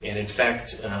 And in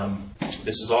fact,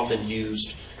 this is often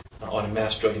used on a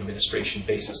mass drug administration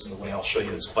basis in a way I'll show you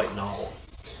that's quite novel.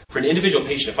 For an individual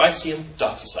patient, if I see him,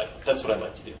 doxycycline. That's what I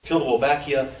like to do. Kill the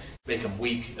Wolbachia, make them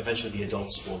weak, eventually the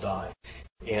adults will die.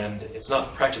 And it's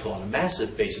not practical on a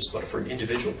massive basis, but for an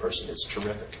individual person, it's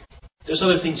terrific. There's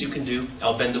other things you can do.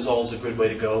 Albendazole is a good way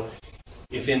to go.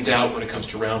 If in doubt when it comes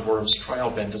to roundworms, try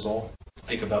albendazole.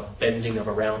 Think about bending of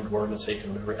a roundworm. That's how you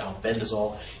can remember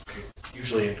albendazole. Is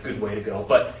usually a good way to go,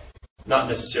 but not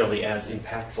necessarily as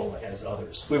impactful as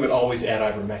others. We would always add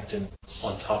ivermectin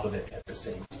on top of it at the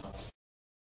same time.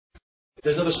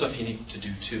 There's other stuff you need to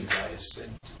do too, guys.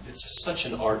 And it's such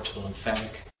an art to the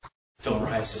lymphatic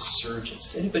filariasis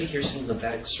surgeons. Has anybody here seen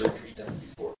lymphatic surgery done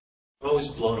before? I'm always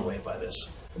blown away by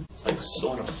this. It's like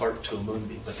sewing a fart to a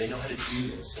moonbeam, but they know how to do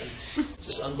this. And it's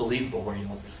just unbelievable where you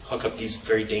hook up these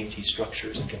very dainty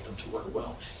structures and get them to work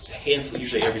well. It's a handful.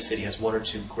 Usually every city has one or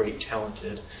two great,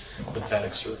 talented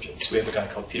lymphatic surgeons. We have a guy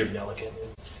called Peter Nelligan in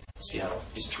Seattle.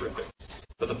 He's terrific.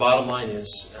 But the bottom line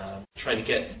is trying to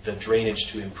get the drainage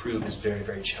to improve is very,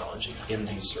 very challenging in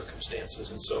these circumstances.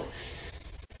 And so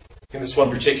in this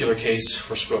one particular case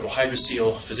for scrotal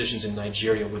hydrocele, physicians in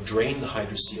Nigeria would drain the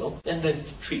hydrocele and then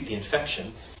treat the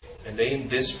infection. And in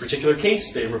this particular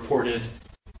case, they reported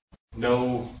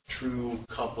no true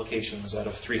complications out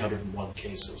of 301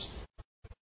 cases.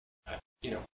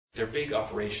 They're big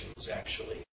operations,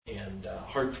 actually, and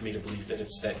hard for me to believe that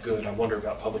it's that good. I wonder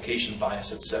about publication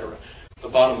bias, etc. The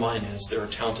bottom line is there are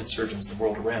talented surgeons the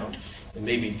world around, and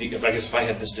maybe, if I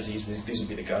had this disease, these would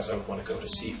be the guys I would want to go to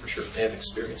see for sure. They have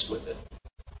experience with it.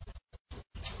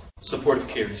 Supportive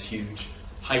care is huge.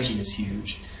 Hygiene is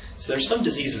huge. So there's some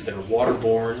diseases that are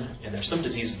waterborne, and there's some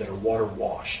diseases that are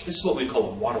water-washed. This is what we call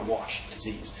a water-washed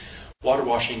disease. Water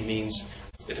washing means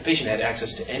if the patient had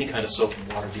access to any kind of soap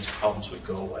and water, these problems would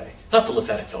go away. Not the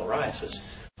lymphatic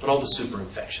filariasis, but all the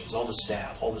superinfections, all the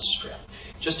staph, all the strep.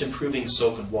 Just improving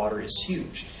soap and water is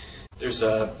huge. There's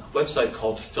a website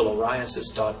called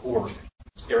filariasis.org.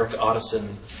 Eric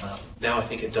Otteson, now I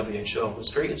think at WHO, was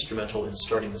very instrumental in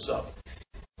starting this up.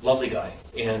 Lovely guy.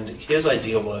 And his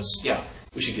idea was,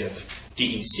 we should give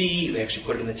DEC, they actually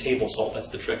put it in the table salt, that's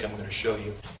the trick I'm going to show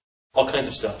you. All kinds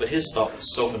of stuff, but his thought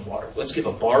was soap and water. Let's give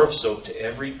a bar of soap to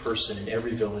every person in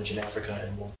every village in Africa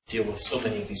and we'll deal with so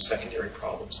many of these secondary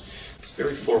problems. It's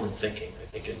very forward thinking, I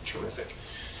think, and terrific.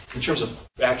 In terms of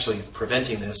actually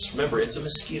preventing this, remember, it's a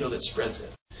mosquito that spreads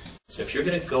it. So if you're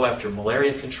going to go after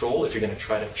malaria control, if you're going to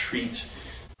try to treat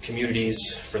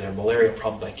communities for their malaria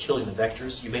problem by killing the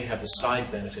vectors, you may have the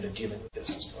side benefit of dealing with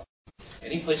this as well.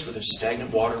 Any place where there's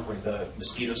stagnant water, where the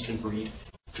mosquitoes can breed,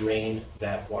 drain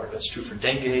that water. That's true for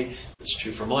dengue, that's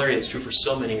true for malaria, it's true for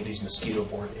so many of these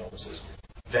mosquito-borne illnesses.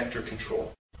 Vector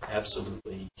control,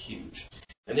 absolutely huge.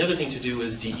 And the other thing to do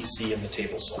is DEC in the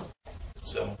table salt.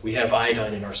 So we have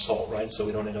iodine in our salt, right, so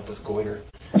we don't end up with goiter.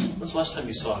 When's the last time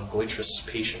you saw a goitrous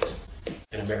patient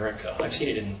in America? I've seen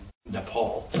it in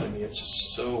Nepal. I mean, it's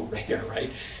just so rare,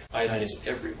 right? Iodine is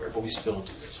everywhere, but we still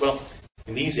do this. Well,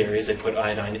 in these areas, they put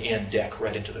iodine and DEC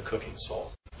right into the cooking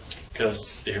salt,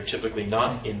 because they're typically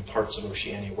not in parts of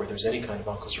Oceania where there's any kind of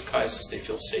onchocerciasis. They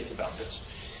feel safe about this.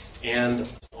 And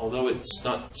although it's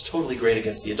not totally great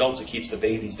against the adults, it keeps the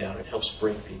babies down. It helps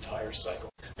break the entire cycle.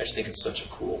 I just think it's such a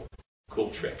cool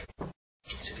trick.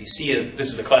 So if you see this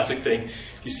is the classic thing,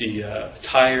 if you see a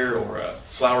tire or a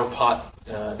flower pot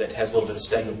that has a little bit of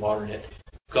stagnant water in it,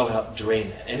 go out and drain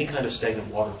that. Any kind of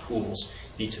stagnant water pools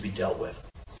need to be dealt with.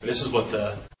 And this is what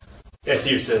the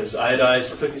SU says,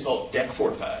 iodized for cooking salt, DEC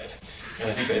fortified. And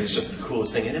I think that is just the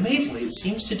coolest thing. And amazingly, it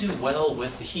seems to do well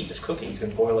with the heat of cooking. You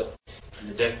can boil it, and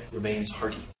the DEC remains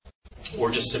hearty. Or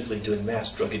just simply doing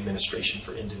mass drug administration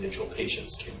for individual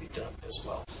patients can be done as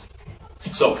well.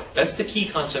 So that's the key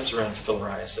concepts around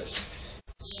filariasis.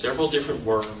 Several different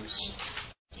worms.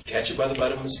 You catch it by the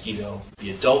bite of a mosquito.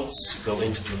 The adults go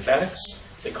into the lymphatics.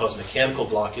 They cause mechanical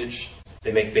blockage.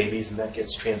 They make babies, and that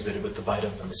gets transmitted with the bite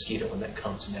of the mosquito, and that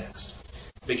comes next.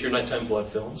 Make your nighttime blood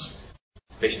films.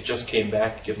 The patient just came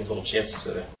back, give them a little chance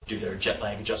to do their jet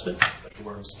lag adjustment, let the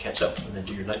worms catch up, and then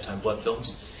do your nighttime blood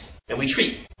films. And we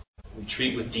treat. We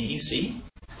treat with DEC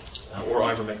or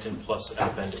ivermectin plus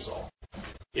albendazole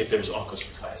if there's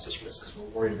onchocerciasis risk, because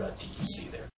we're worried about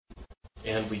DEC there.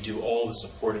 And we do all the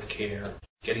supportive care,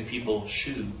 getting people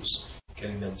shoes,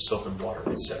 getting them soap and water,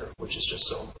 etc., which is just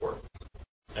so important.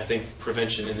 I think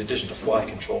prevention, in addition to fly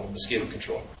control and mosquito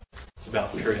control, it's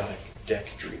about periodic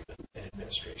DEC treatment and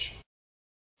administration.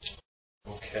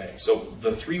 Okay, so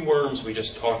the three worms we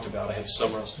just talked about, I have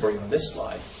summarized for you on this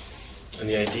slide. And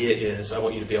the idea is I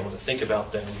want you to be able to think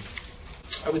about them.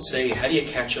 I would say, how do you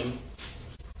catch them?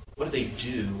 What do they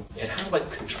do? And how do I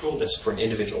control this for an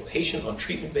individual patient on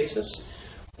treatment basis,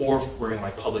 or wearing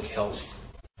my public health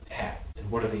hat? And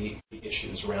what are the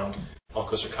issues around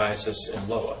onchocerciasis and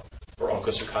LOA, or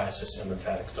onchocerciasis and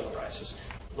lymphatic filariasis?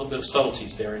 A little bit of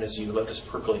subtleties there, and as you let this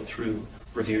percolate through,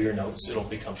 review your notes, it'll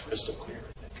become crystal clear,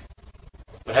 I think.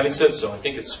 But having said so, I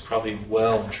think it's probably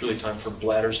well and truly time for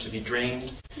bladders to be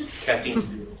drained, caffeine to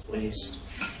be replaced,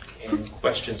 and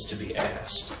questions to be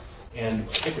asked. And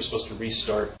I think we're supposed to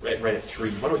restart right at 3.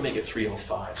 Why don't we make it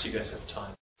 3:05 so you guys have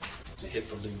time to hit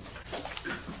the loop?